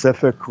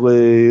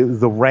 specifically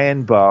The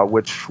Rainbow,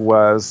 which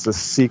was the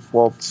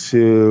sequel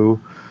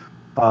to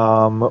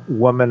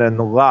Woman in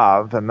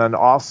Love, and then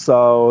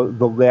also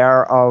The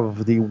Lair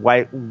of the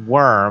White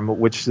Worm,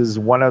 which is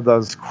one of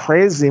those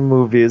crazy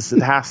movies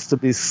that has to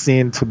be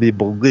seen to be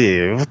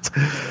believed,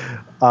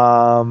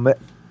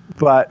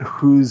 but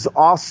who's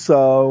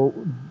also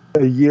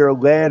a year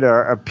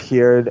later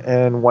appeared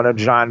in one of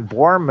John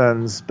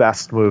Borman's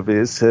best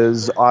movies,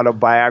 his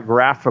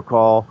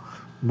autobiographical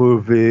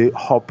movie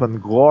Hope and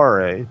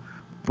Glory.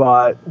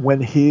 But when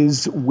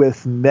he's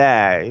with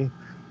May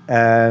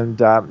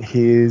and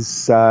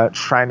he's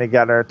trying to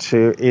get her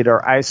to eat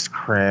her ice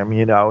cream,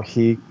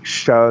 he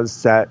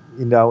shows that,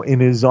 in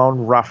his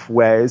own rough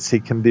ways, he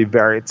can be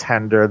very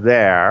tender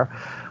there.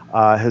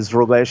 His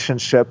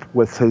relationship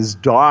with his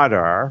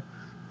daughter,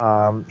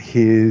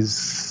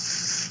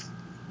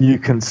 you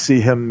can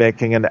see him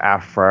making an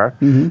effort.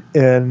 Mm-hmm.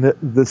 In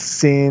the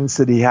scenes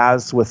that he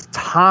has with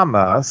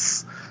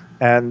Thomas,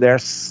 and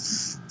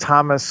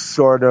Thomas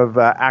sort of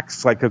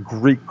acts like a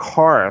Greek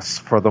chorus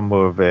for the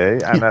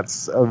movie, and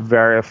that's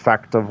very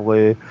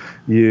effectively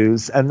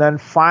used. And then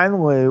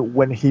finally,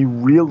 when he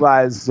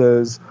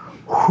realizes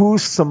who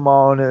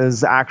Simone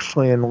is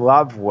actually in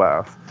love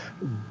with,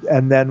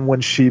 and then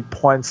when she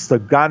points the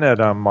gun at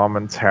him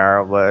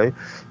momentarily,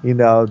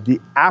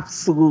 the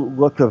absolute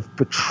look of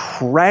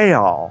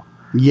betrayal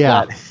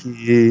Yeah. that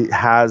he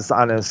has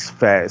on his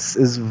face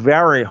is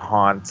very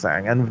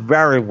haunting and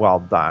very well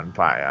done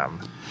by him.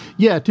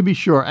 Yeah, to be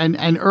sure.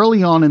 And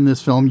early on in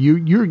this film,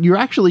 you're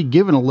actually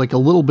given a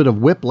little bit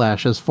of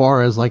whiplash as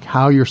far as like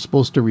how you're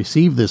supposed to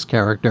receive this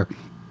character.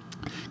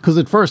 Because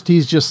at first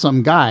he's just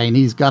some guy and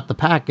he's got the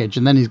package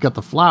and then he's got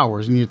the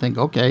flowers and you think,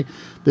 okay,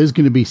 there's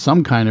going to be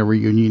some kind of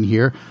reunion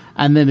here.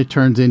 And then it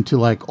turns into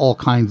like all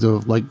kinds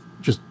of like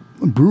just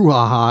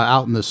brouhaha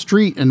out in the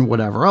street and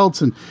whatever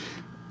else. And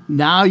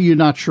now you're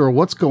not sure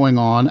what's going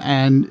on.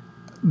 And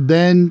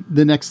then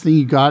the next thing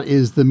you got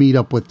is the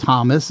meetup with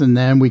Thomas. And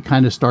then we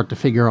kind of start to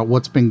figure out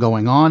what's been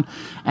going on.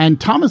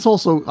 And Thomas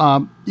also,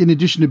 in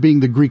addition to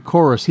being the Greek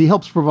chorus, he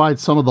helps provide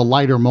some of the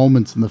lighter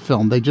moments in the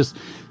film. They just,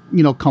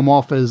 come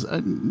off as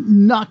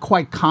not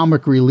quite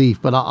comic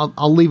relief, but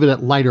I'll leave it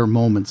at lighter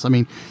moments. I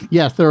mean,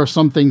 yes, there are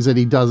some things that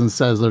he does and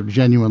says that are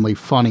genuinely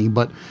funny,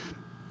 but,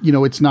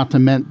 it's not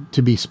meant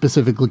to be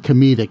specifically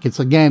comedic. It's,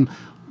 again,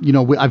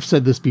 I've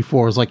said this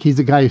before, it's like he's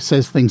a guy who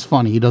says things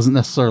funny. He doesn't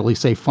necessarily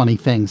say funny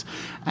things.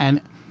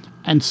 And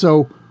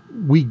so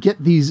we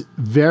get these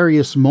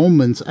various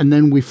moments, and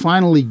then we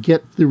finally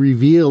get the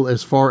reveal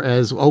as far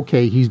as,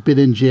 okay, he's been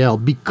in jail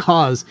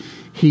because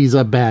he's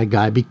a bad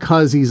guy,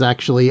 because he's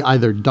actually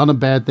either done a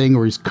bad thing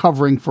or he's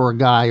covering for a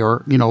guy,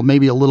 or,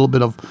 maybe a little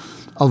bit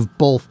of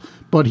both.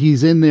 But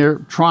he's in there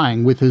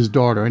trying with his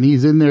daughter, and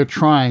he's in there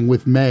trying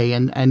with May,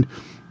 and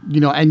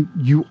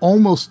you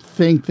almost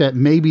think that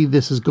maybe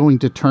this is going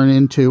to turn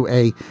into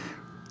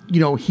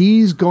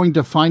he's going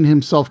to find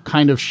himself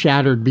kind of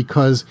shattered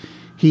because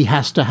he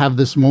has to have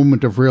this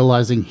moment of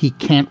realizing he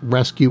can't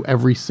rescue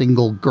every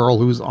single girl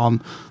who's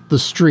on the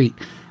street.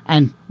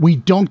 And we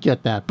don't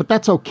get that, but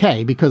that's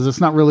okay because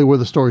it's not really where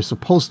the story's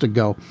supposed to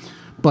go.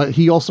 But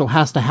he also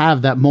has to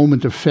have that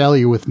moment of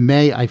failure with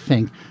May, I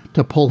think,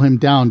 to pull him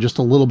down just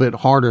a little bit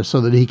harder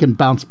so that he can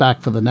bounce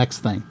back for the next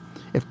thing,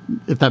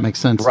 if that makes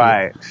sense.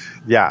 Right.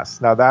 Yes.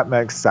 Now that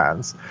makes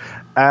sense.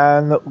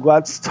 And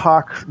let's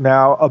talk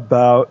now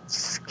about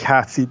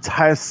Kathy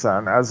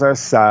Tyson. As I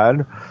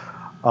said,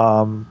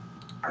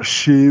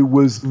 she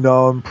was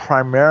known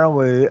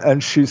primarily,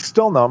 and she's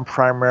still known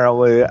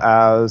primarily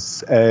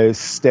as a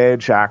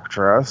stage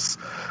actress.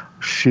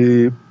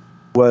 She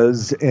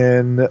was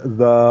in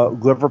the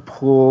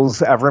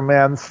Liverpool's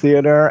Everyman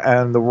Theatre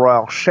and the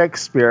Royal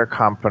Shakespeare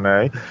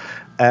Company.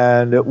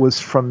 And it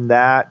was from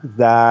that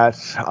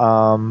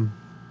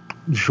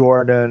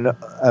Jordan,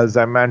 as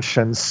I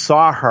mentioned,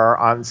 saw her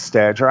on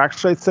stage. Or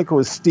actually, I think it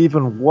was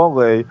Stephen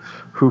Woolley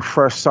who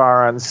first saw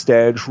her on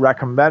stage,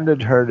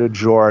 recommended her to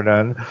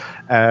Jordan.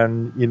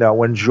 And,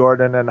 when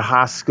Jordan and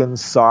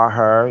Hoskins saw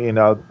her,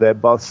 they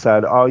both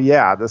said, oh,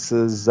 yeah, this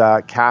is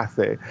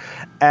Kathy.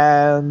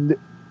 And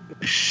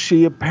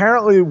she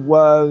apparently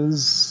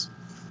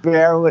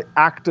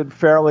acted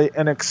fairly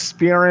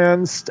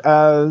inexperienced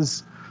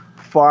as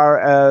far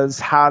as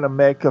how to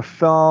make a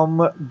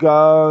film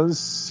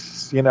goes.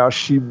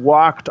 She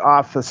walked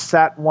off a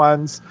set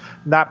once,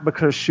 not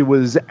because she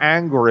was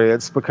angry,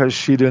 it's because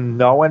she didn't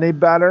know any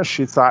better.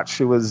 She thought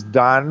she was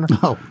done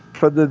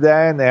for the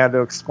day, and they had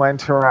to explain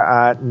to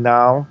her,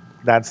 no,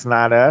 that's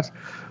not it.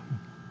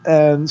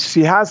 And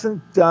she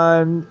hasn't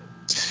done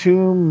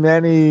too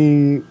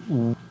many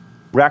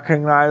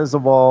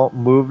recognizable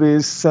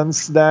movies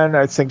since then.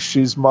 I think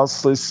she's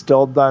mostly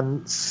still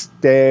done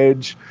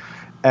stage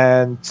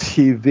and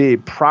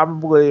TV.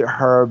 Probably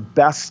her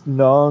best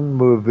known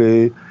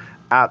movie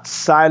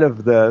outside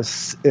of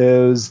this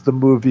is the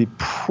movie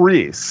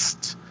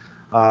Priest,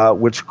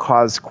 which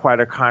caused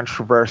quite a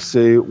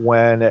controversy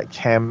when it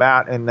came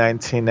out in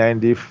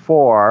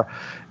 1994.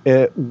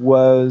 It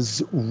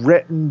was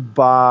written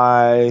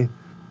by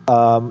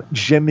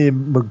Jimmy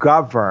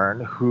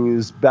McGovern,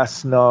 who's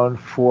best known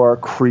for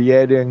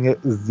creating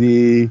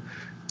the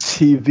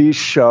TV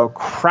show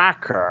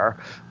Cracker,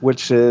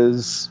 which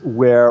is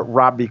where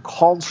Robbie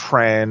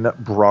Coltrane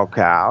broke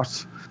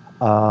out.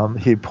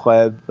 He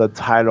played the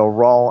title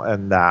role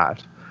in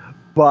that.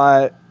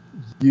 But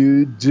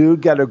you do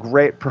get a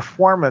great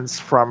performance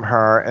from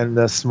her in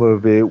this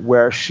movie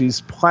where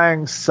she's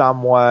playing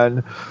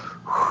someone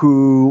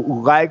who,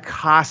 like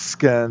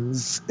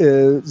Hoskins,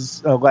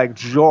 is like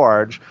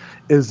George,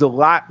 is a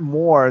lot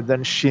more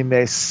than she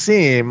may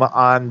seem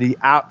on the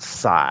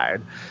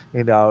outside.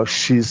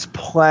 She's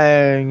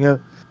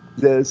playing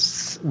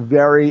this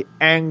very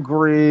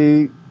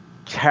angry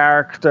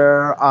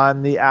character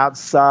on the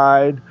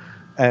outside.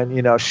 And,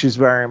 she's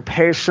very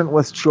impatient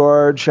with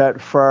George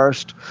at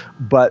first,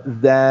 but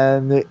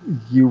then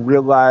you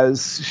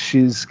realize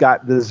she's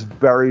got this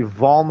very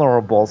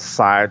vulnerable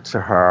side to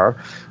her.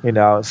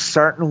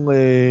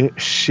 Certainly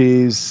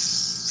she's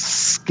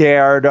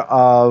scared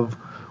of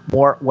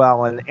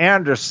Mortwell and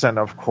Anderson,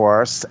 of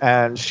course,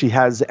 and she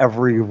has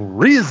every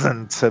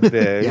reason to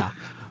be. Yeah.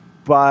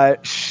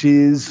 But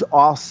she's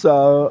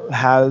also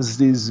has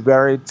these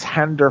very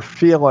tender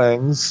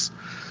feelings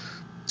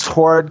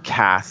toward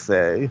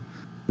Kathy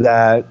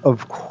that,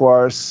 of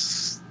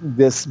course,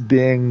 this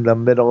being the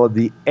middle of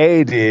the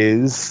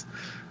 80s,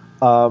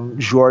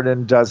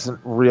 Jordan doesn't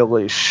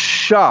really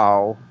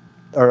show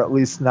or at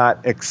least not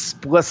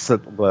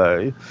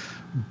explicitly,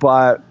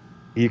 but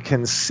you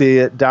can see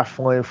it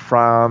definitely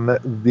from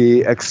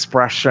the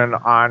expression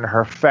on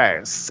her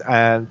face.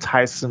 And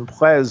Tyson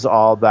plays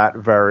all that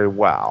very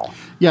well.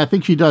 Yeah, I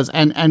think she does.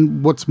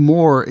 And what's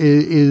more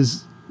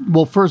is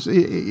well, first,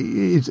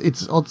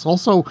 it's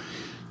also,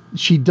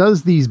 she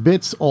does these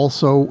bits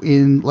also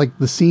in like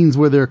the scenes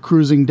where they're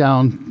cruising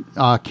down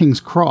King's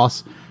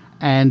Cross,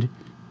 and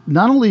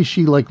not only is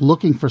she like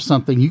looking for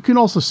something, you can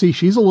also see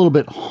she's a little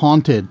bit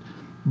haunted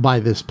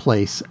by this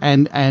place,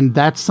 and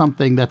that's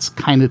something that's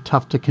kind of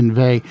tough to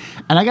convey.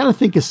 And I got to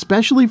think,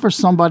 especially for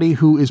somebody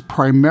who is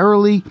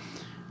primarily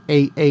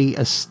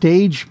a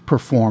stage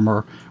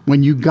performer,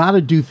 when you got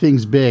to do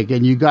things big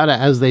and you got to,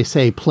 as they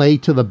say, play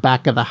to the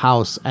back of the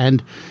house,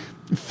 and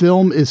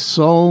film is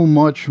so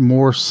much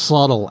more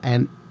subtle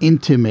and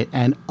intimate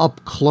and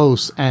up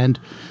close. And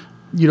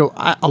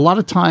a lot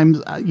of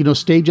times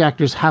stage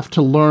actors have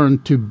to learn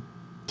to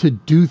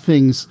do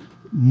things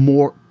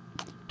more,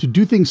 to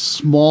do things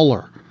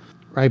smaller,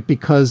 right?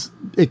 Because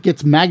it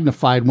gets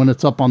magnified when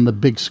it's up on the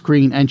big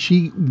screen. And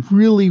she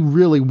really,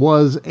 really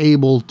was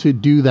able to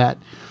do that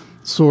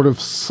sort of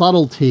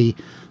subtlety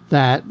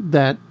that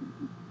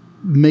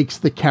makes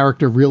the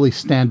character really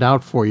stand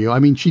out for you. I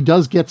mean, she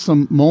does get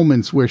some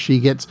moments where she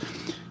gets,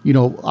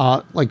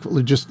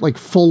 just like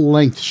full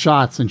length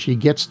shots, and she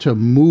gets to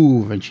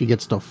move and she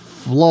gets to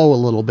flow a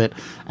little bit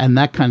and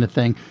that kind of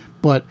thing.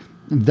 But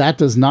that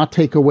does not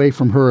take away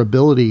from her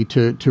ability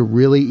to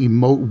really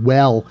emote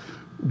well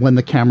when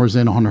the camera's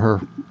in on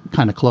her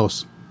kind of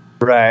close.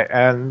 Right.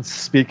 And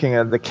speaking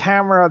of the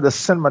camera, the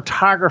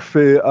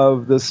cinematography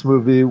of this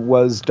movie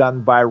was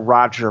done by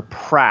Roger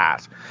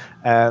Pratt.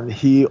 And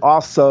he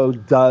also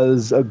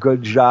does a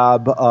good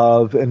job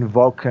of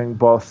invoking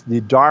both the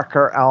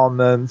darker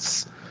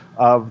elements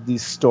of the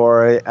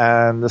story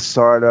and the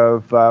sort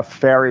of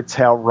fairy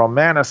tale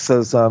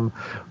romanticism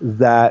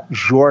that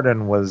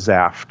Jordan was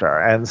after.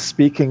 And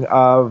speaking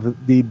of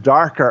the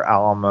darker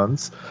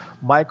elements,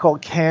 Michael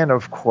Caine,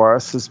 of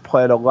course, has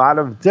played a lot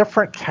of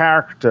different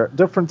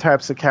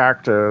types of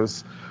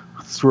characters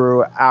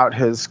throughout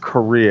his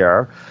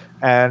career.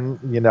 And,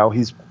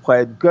 he's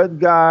played good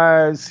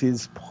guys,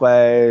 he's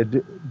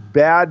played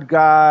bad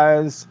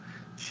guys,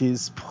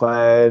 he's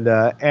played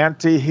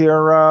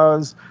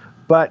anti-heroes,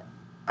 but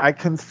I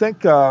can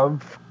think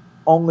of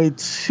only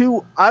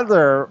 2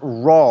 other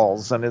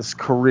roles in his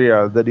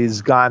career that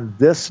he's gone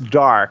this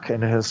dark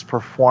in his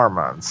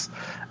performance.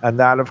 And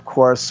that, of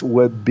course,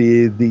 would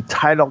be the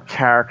title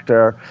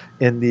character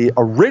in the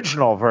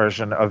original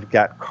version of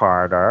Get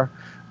Carter,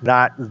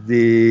 not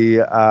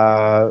the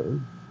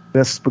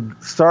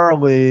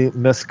thoroughly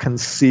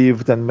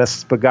misconceived and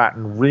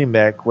misbegotten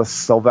remake with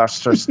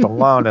Sylvester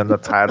Stallone in the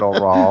title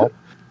role.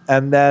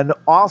 And then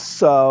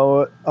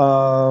also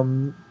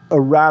a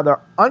rather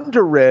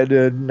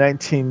underrated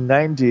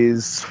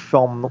 1990s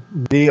film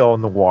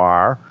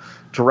neo-noir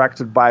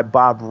directed by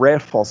Bob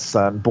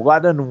Rafelson,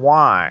 Blood and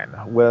Wine,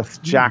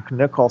 with Jack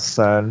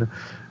Nicholson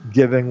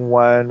giving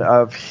one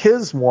of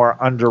his more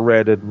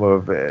underrated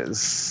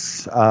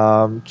movies.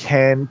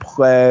 Caine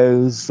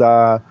plays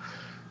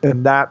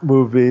in that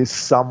movie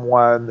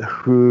someone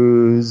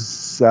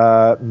who's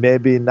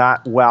maybe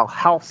not well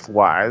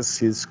health-wise.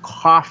 He's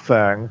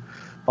coughing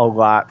a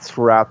lot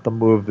throughout the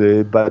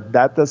movie, but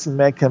that doesn't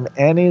make him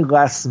any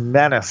less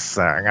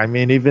menacing. I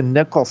mean, even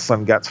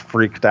Nicholson gets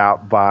freaked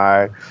out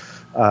by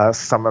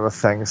some of the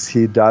things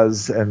he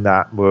does in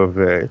that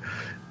movie.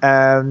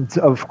 And,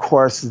 of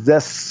course,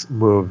 this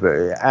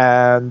movie.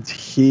 And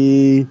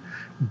he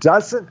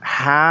doesn't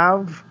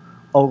have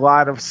a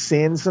lot of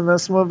scenes in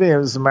this movie.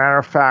 As a matter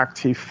of fact,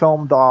 he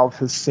filmed all of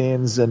his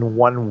scenes in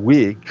 1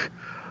 week.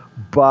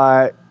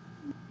 But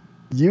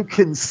you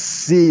can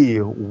see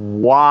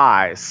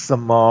why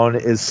Simone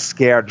is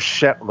scared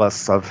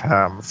shitless of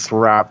him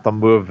throughout the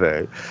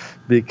movie,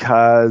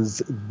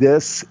 because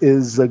this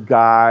is a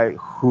guy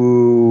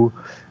who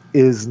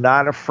is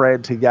not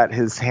afraid to get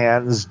his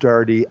hands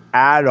dirty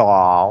at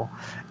all,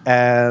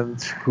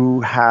 and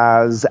who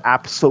has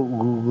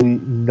absolutely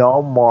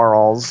no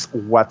morals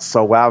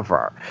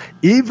whatsoever.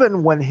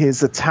 Even when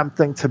he's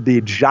attempting to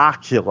be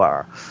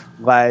jocular,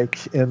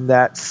 like in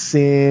that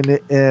scene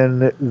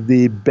in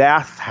the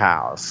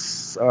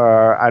bathhouse,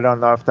 or I don't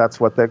know if that's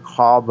what they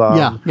call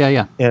them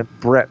in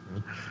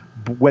Britain,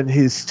 when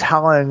he's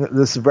telling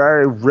this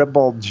very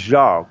ribald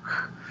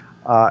joke,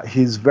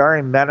 he's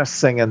very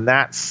menacing in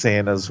that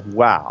scene as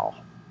well.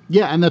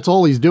 Yeah, and that's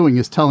all he's doing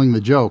is telling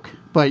the joke.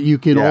 But you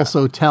can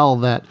also tell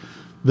that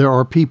there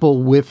are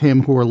people with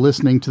him who are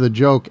listening to the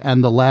joke,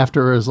 and the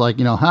laughter is like,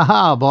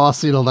 ha,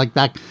 boss, like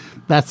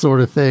that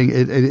sort of thing.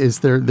 It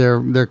is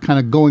they're kind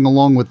of going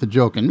along with the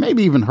joke, and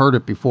maybe even heard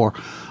it before.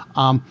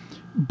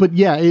 But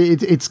yeah,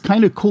 it's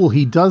kind of cool.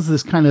 He does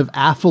this kind of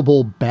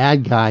affable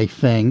bad guy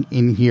thing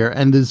in here,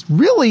 and there's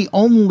really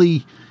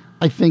only,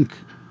 I think,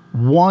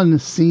 one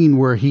scene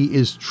where he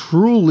is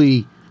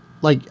truly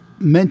like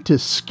meant to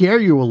scare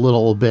you a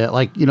little bit,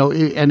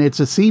 and it's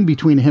a scene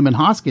between him and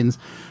Hoskins,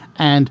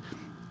 and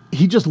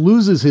he just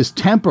loses his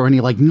temper and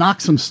he like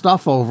knocks some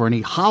stuff over and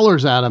he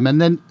hollers at him,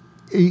 and then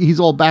he's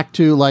all back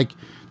to like,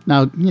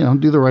 now,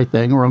 do the right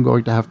thing or I'm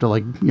going to have to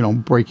like,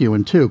 break you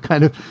in two,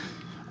 kind of.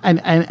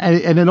 And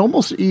it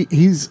almost,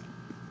 this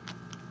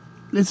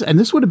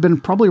would have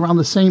been probably around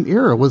the same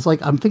era. It was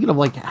like, I'm thinking of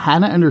like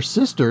Hannah and her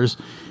sisters,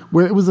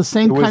 where it was the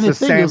same kind of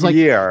thing. It was like,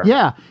 year.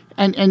 Yeah.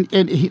 And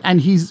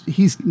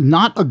he's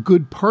not a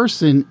good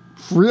person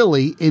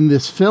really in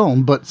this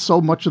film, but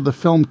so much of the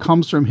film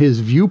comes from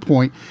his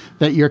viewpoint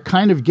that you're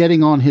kind of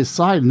getting on his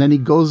side. And then he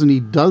goes and he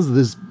does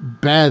this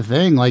bad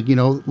thing, like,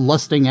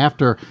 lusting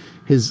after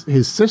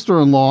his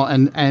sister-in-law,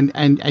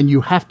 and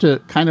you have to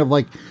kind of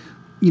like,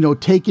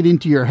 take it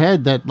into your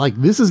head that like,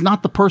 this is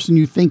not the person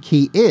you think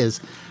he is.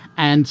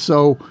 And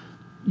so,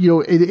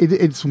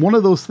 it's one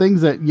of those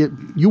things that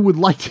you would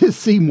like to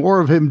see more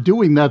of him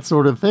doing that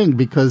sort of thing,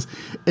 because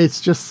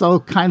it's just so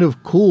kind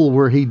of cool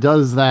where he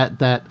does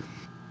that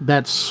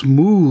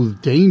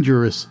smooth,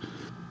 dangerous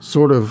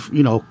sort of,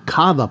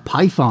 Ka the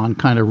Python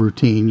kind of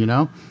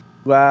routine,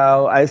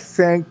 Well, I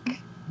think,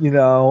 a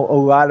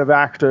lot of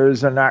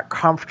actors are not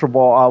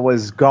comfortable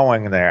always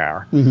going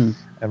there. Mm-hmm.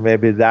 And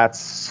maybe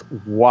that's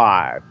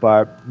why.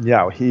 But,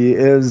 he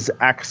is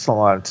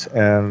excellent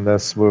in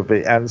this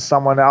movie. And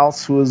someone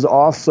else who is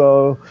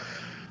also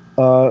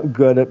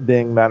good at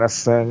being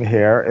menacing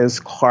here is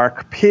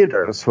Clark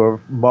Peters, who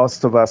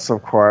most of us,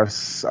 of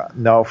course,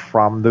 know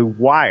from The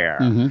Wire.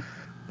 Mm-hmm.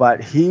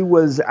 But he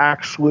was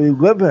actually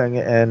living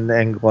in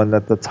England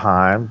at the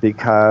time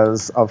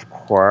because, of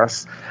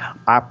course,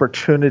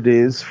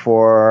 opportunities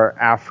for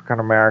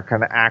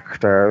African-American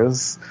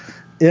actors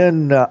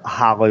in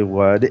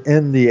Hollywood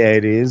in the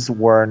 80s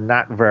were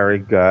not very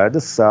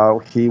good. So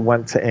he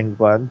went to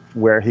England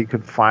where he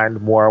could find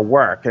more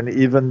work. And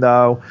even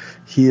though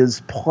he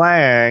is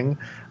playing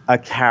a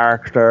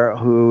character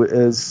who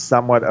is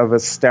somewhat of a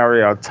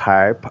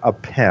stereotype, a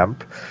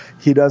pimp,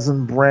 he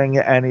doesn't bring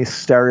any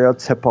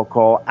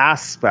stereotypical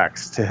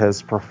aspects to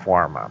his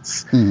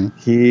performance. Mm-hmm.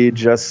 He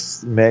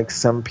just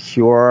makes him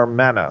pure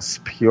menace,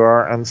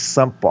 pure and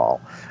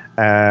simple.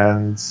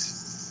 And,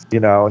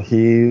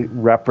 he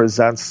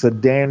represents the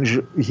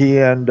danger. He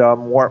and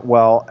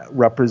Mortwell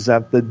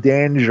represent the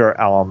danger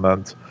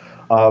element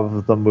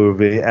of the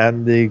movie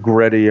and the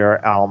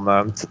grittier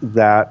element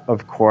that,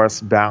 of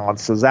course,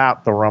 balances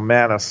out the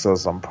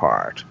romanticism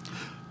part.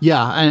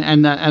 Yeah,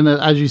 and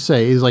as you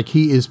say, is like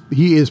he is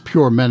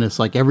pure menace.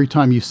 Like every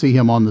time you see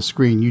him on the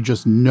screen, you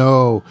just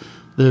know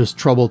there's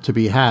trouble to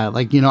be had.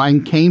 Like,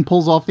 and Kane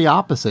pulls off the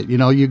opposite.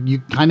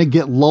 You kind of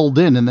get lulled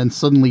in, and then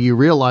suddenly you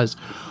realize,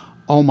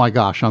 oh my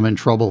gosh, I'm in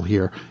trouble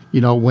here.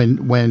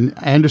 When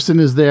Anderson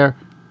is there,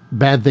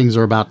 bad things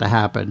are about to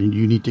happen, and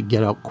you need to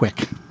get out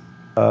quick.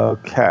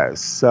 Okay,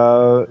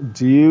 so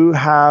do you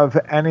have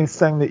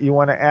anything that you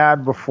want to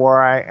add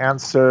before I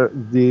answer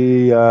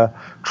the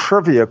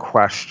trivia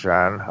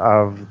question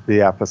of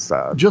the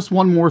episode? Just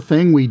one more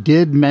thing. We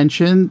did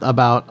mention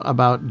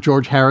about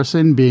George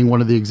Harrison being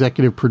one of the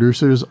executive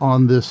producers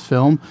on this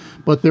film,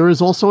 but there is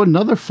also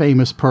another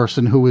famous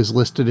person who is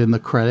listed in the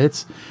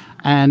credits,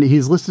 and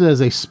he's listed as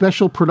a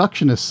special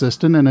production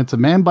assistant, and it's a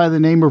man by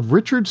the name of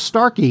Richard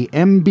Starkey,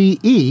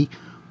 MBE,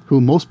 who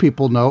most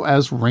people know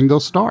as Ringo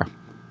Starr.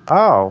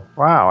 Oh,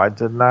 wow. I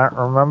did not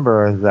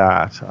remember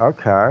that.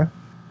 Okay.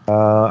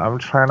 I'm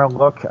trying to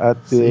look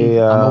at the... See,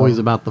 I'm always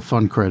about the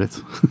fun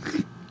credits.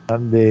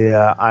 On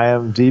the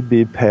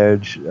IMDb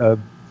page,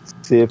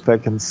 see if I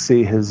can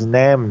see his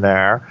name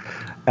there.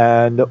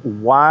 And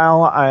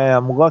while I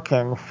am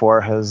looking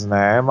for his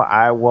name,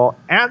 I will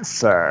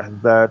answer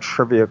the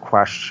trivia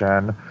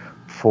question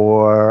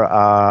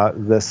for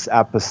this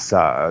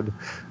episode.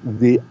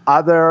 The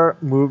other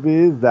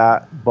movie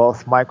that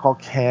both Michael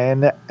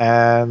Caine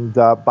and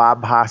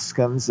Bob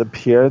Hoskins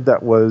appeared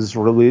that was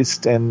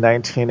released in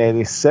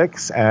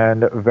 1986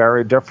 and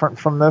very different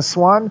from this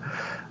one,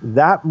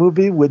 that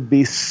movie would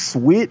be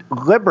Sweet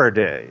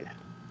Liberty.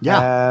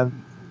 Yeah.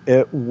 And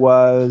it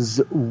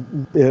was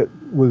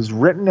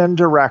written and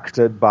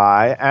directed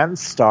by and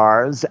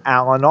stars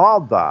Alan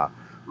Alda,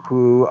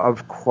 who,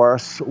 of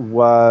course,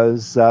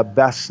 was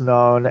best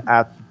known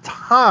at the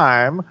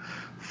time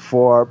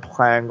for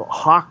playing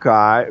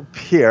Hawkeye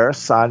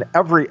Pierce on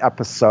every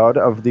episode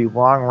of the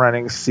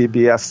long-running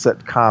CBS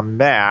sitcom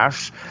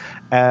MASH,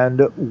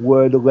 and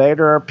would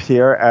later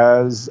appear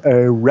as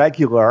a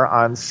regular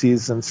on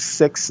seasons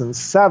 6 and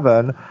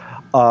 7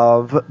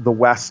 of The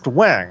West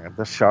Wing,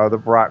 the show that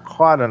brought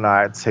Claude and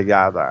I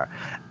together.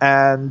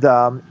 And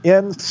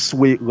in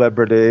Sweet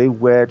Liberty,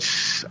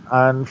 which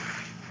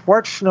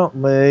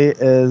unfortunately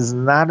is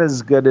not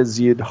as good as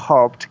you'd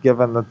hoped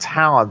given the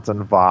talent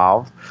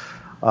involved,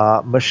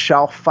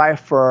 Michelle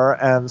Pfeiffer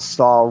and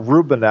Saul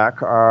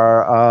Rubinek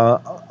are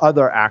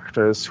other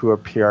actors who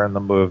appear in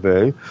the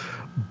movie.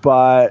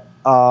 But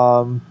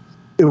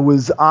it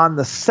was on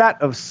the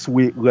set of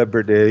Sweet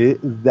Liberty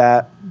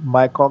that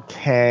Michael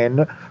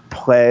Caine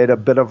played a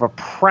bit of a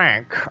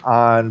prank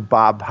on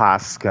Bob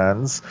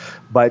Hoskins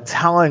by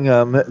telling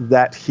him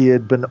that he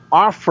had been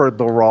offered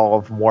the role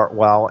of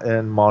Mortwell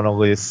in Mona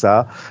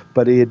Lisa,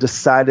 but he had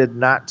decided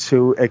not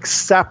to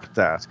accept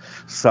it.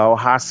 So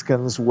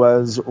Hoskins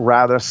was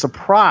rather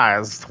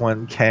surprised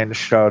when Kane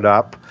showed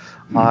up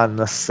on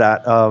the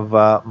set of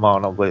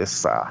Mona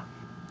Lisa.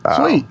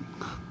 Sweet.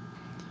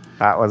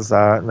 That was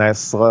a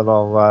nice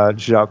little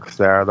joke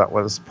there that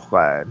was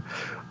played.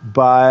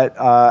 But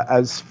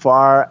as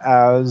far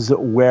as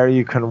where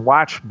you can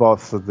watch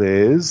both of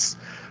these,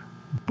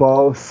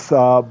 both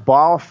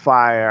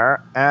Ballfire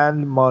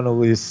and Mona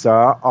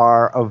Lisa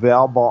are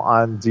available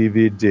on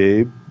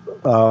DVD.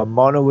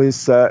 Mona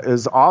Lisa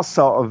is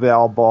also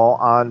available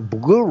on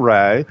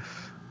Blu-ray,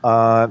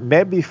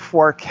 maybe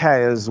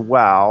 4K as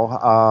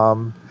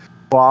well.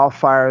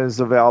 Ballfire is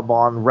available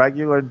on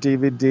regular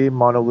DVD.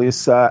 Mona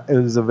Lisa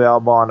is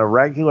available on a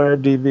regular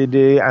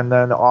DVD, and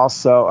then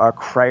also a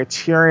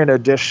Criterion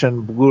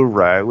Edition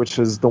Blu-ray, which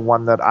is the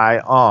one that I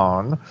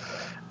own.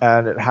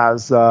 And it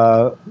has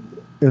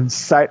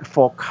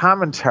insightful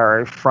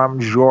commentary from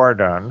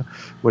Jordan,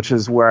 which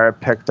is where I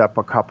picked up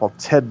a couple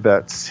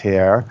tidbits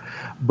here.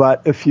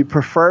 But if you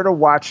prefer to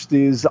watch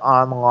these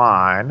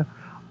online,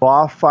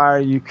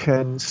 Ballfire you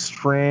can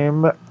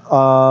stream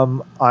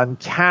on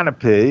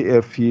Canopy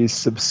if you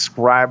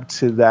subscribe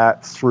to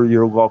that through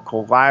your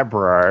local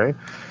library,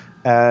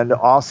 and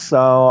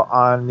also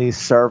on the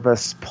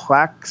service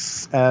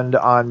Plex and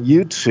on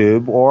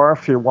YouTube, or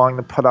if you're willing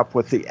to put up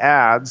with the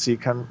ads, you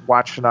can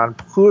watch it on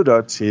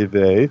Pluto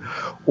TV,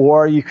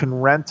 or you can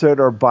rent it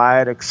or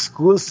buy it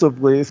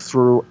exclusively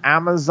through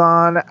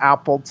Amazon,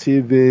 Apple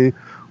TV,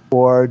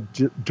 or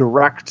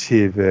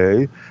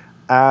DirecTV.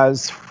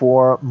 As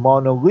for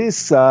Mona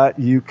Lisa,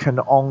 you can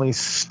only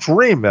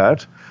stream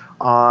it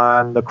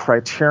on the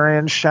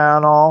Criterion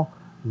Channel,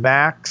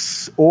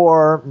 Max,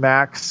 or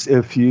Max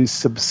if you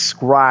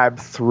subscribe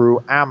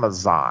through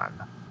Amazon.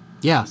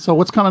 Yeah, so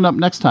what's coming up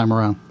next time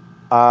around?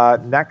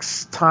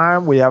 Next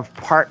time we have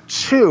part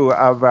 2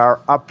 of our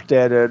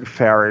updated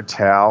Fairy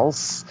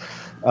Tales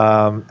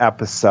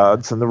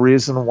episodes. And the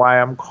reason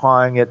why I'm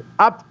calling it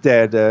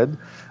updated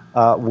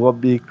will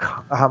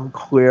become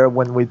clear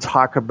when we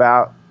talk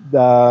about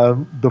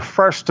the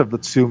first of the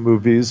 2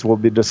 movies we'll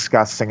be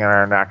discussing in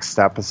our next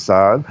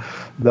episode.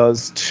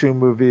 Those 2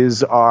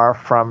 movies are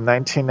from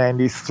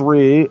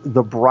 1993,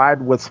 The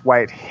Bride with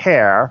White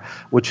Hair,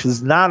 which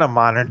is not a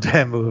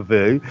modern-day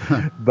movie,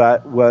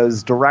 but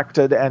was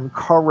directed and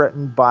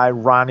co-written by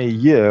Ronnie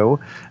Yu,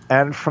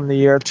 and from the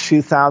year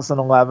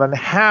 2011,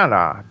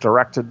 Hannah,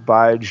 directed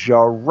by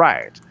Joe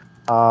Wright.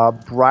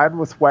 Bride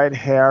with White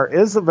Hair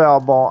is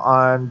available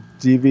on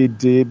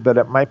DVD, but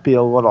it might be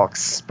a little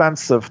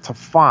expensive to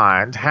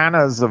find.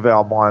 Hannah is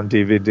available on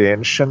DVD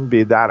and shouldn't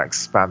be that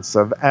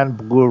expensive, and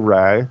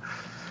Blu-ray.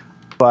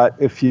 But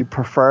if you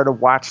prefer to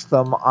watch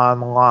them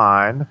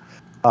online,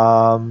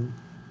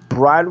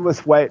 Bride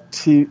with White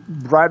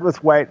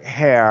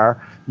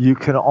Hair you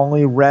can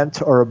only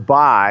rent or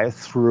buy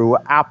through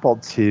Apple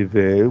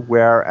TV,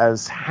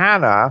 whereas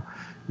Hannah,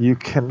 you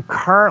can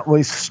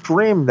currently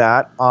stream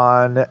that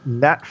on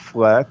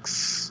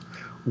Netflix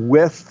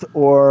with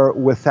or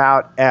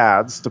without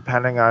ads,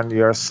 depending on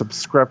your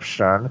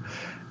subscription.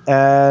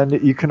 And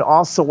you can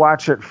also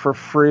watch it for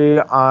free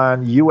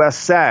on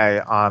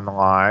USA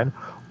Online,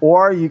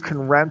 or you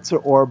can rent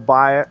it or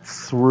buy it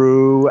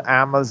through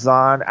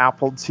Amazon,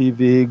 Apple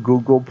TV,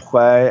 Google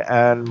Play,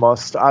 and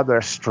most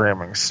other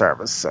streaming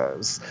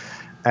services.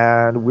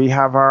 And we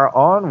have our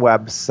own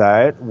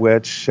website,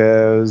 which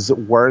is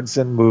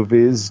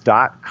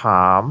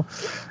wordsandmovies.com.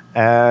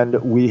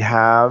 And we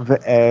have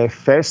a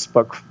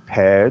Facebook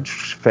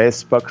page,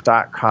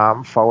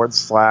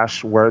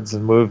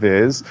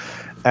 facebook.com/wordsandmovies.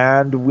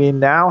 And we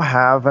now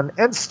have an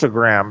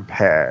Instagram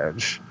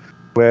page,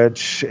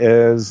 which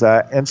is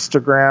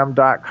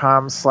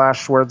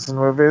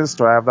instagram.com/wordsandmovies.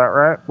 Do I have that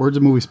right? Words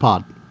and Movies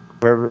Pod.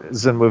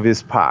 Words and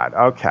Movies Pod.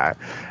 Okay.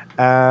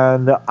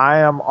 And I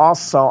am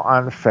also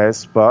on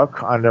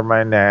Facebook under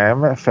my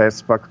name,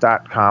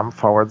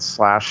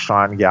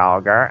 facebook.com/Sean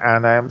Gallagher.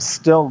 And I'm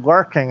still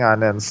lurking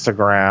on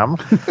Instagram.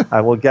 I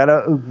will get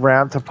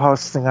around to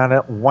posting on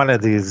it one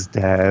of these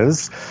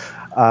days.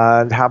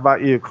 And how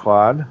about you,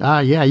 Claude?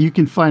 Yeah, you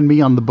can find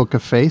me on the Book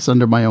of Face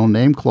under my own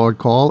name, Claude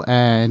Call,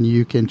 and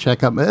you can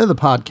check out the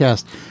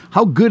podcast,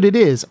 How Good It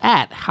Is,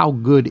 at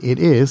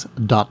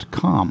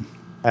howgooditis.com.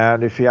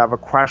 And if you have a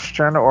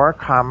question or a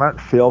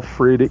comment, feel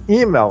free to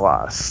email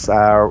us.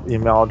 Our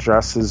email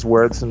address is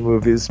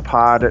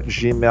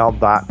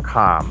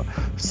wordsandmoviespod@gmail.com.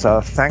 So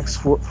thanks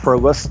for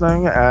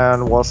listening,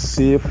 and we'll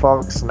see you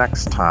folks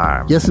next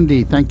time. Yes,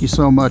 indeed. Thank you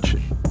so much.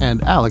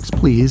 And Alex,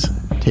 please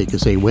take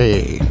us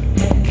away.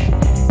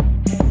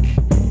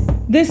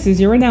 This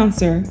is your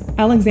announcer,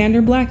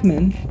 Alexander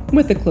Blackman,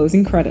 with the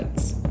closing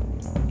credits.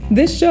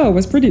 This show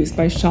was produced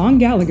by Sean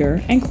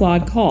Gallagher and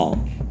Claude Call,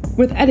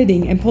 with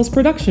editing and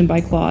post-production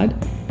by Claude,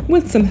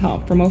 with some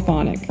help from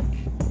Ophonic.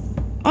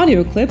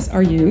 Audio clips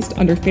are used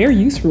under fair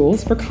use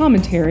rules for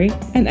commentary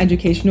and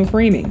educational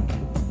framing.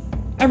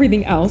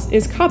 Everything else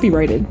is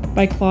copyrighted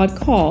by Claude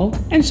Call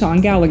and Sean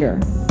Gallagher.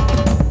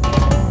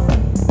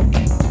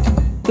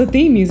 The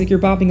theme music you're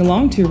bopping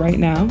along to right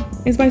now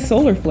is by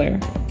Solar Flare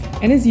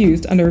and is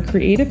used under a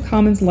Creative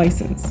Commons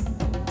license.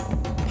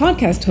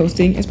 Podcast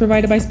hosting is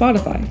provided by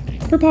Spotify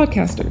for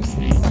podcasters.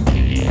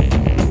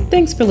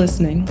 Thanks for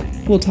listening.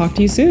 We'll talk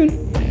to you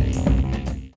soon.